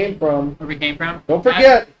guys came from. Where we came from? Don't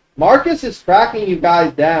forget, Marcus is tracking you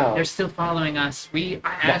guys down. They're still following us. The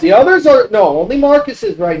others are, no, only Marcus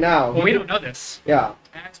is right now. Well, we don't know this. Yeah.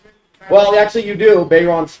 Aspen Well, actually you do.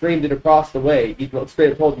 Bayron screamed it across the way. He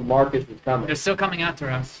straight up told you Marcus was coming. They're still coming after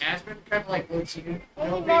us. Aspen kind of like looks at you.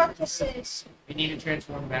 Only Marcus is. We need to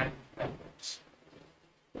transform back.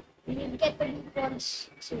 We need to get the new ones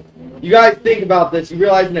to. You guys think about this. You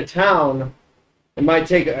realize in a town, it might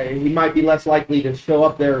take. He might be less likely to show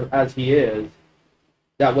up there as he is.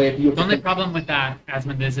 That way, if you. The only problem with that,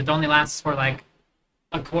 Asmund, is it only lasts for like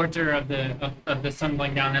a quarter of the sun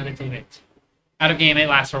going down a little bit. Out of game, it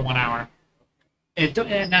lasts for 1 hour. And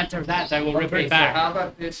after that, I will rip Okay, it so back. how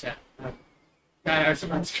about this? Guy, or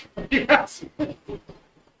someone's yes.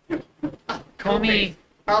 Call me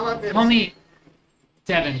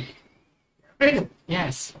Devin.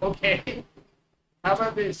 Yes, Okay. How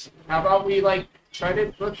about this? How about we like try to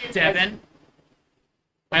book it? Devin.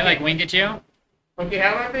 I like wink at you. Okay,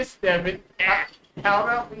 how about this, Devin? How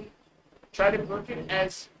about we try to book it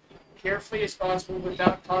as carefully as possible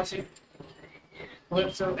without causing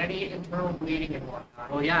clips of any internal bleeding and whatnot.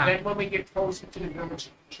 Well, yeah. Then when we get closer to the village,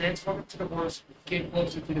 transform it to the horse, get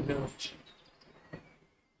closer to the village.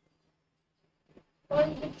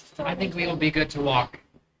 I think we will be good to walk.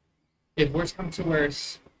 If worse comes to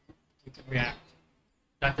worse, we can react.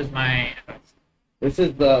 That is my advice. This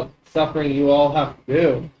is the suffering you all have to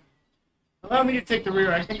do. Allow me to take the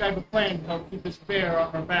rear. I think I have a plan to help keep this bear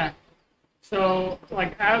off our back. So,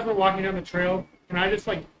 like, as we're walking down the trail, can I just,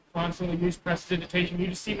 like, constantly use prestidigitation? You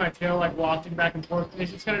just see my tail, like, wafting back and forth. And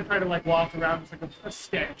it's just going to try to, like, waft around. It's like a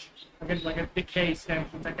sketch. Like a decay sketch.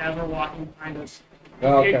 It's like as we're walking behind us.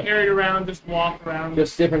 Oh, Get okay. carried around, just waft around.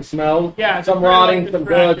 Just different smells. Yeah, just Some kinda like rotting, some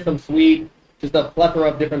distracted. good, some sweet. Just a plethora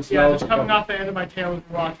of different Yeah, smells. just coming off the end of my tail with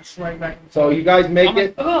the rock, just swaying back and So forth. you guys make I'm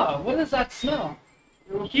it. like, ugh, what is that smell?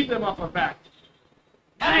 We'll keep them off our back.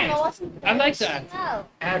 Nice. I like that. No.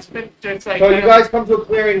 Aspen just like So you guys come to a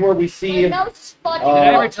clearing where we see. No, it's spotty. Did I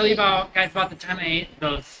Uh, ever tell you about the time I ate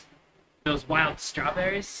those wild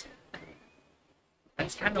strawberries?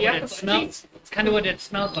 That's kind of Yeah, what it the smelled. munchies. It's kind of what it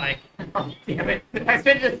smelled like. Oh, damn it.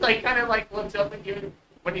 Aspen just like kind of like looks up at you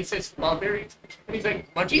when he says strawberries. And he's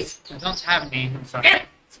like, munchies? I don't have any. I'm sorry. Damn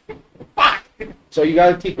it. Fuck! So you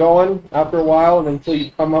guys keep going after a while, and until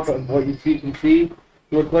you come up with what you can see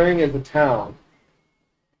to a clearing is a town.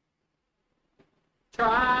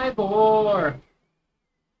 Try Tribor.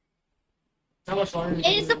 How much longer?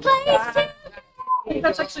 It's the place to. I think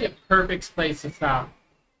that's actually a perfect place to stop.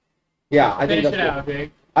 Yeah, I think Finish it that's out,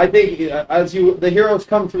 Big. I think as the heroes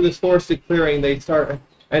come through this forested clearing, they start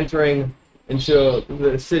entering into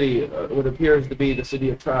the city, what appears to be the city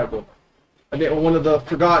of Tribal. I think one of the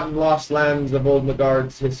forgotten lost lands of Old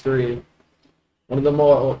Nagard's history. One of the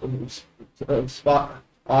more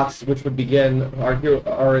spots which would begin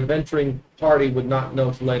our adventuring party would not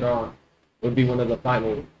know till later on. Would be one of the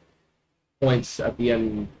final points at the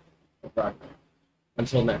end of Ragnarok.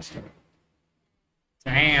 Until next time.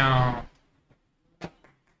 Damn.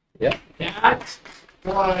 Yeah. That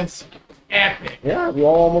was epic. Yeah, we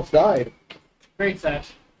all almost died. Great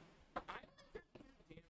sesh.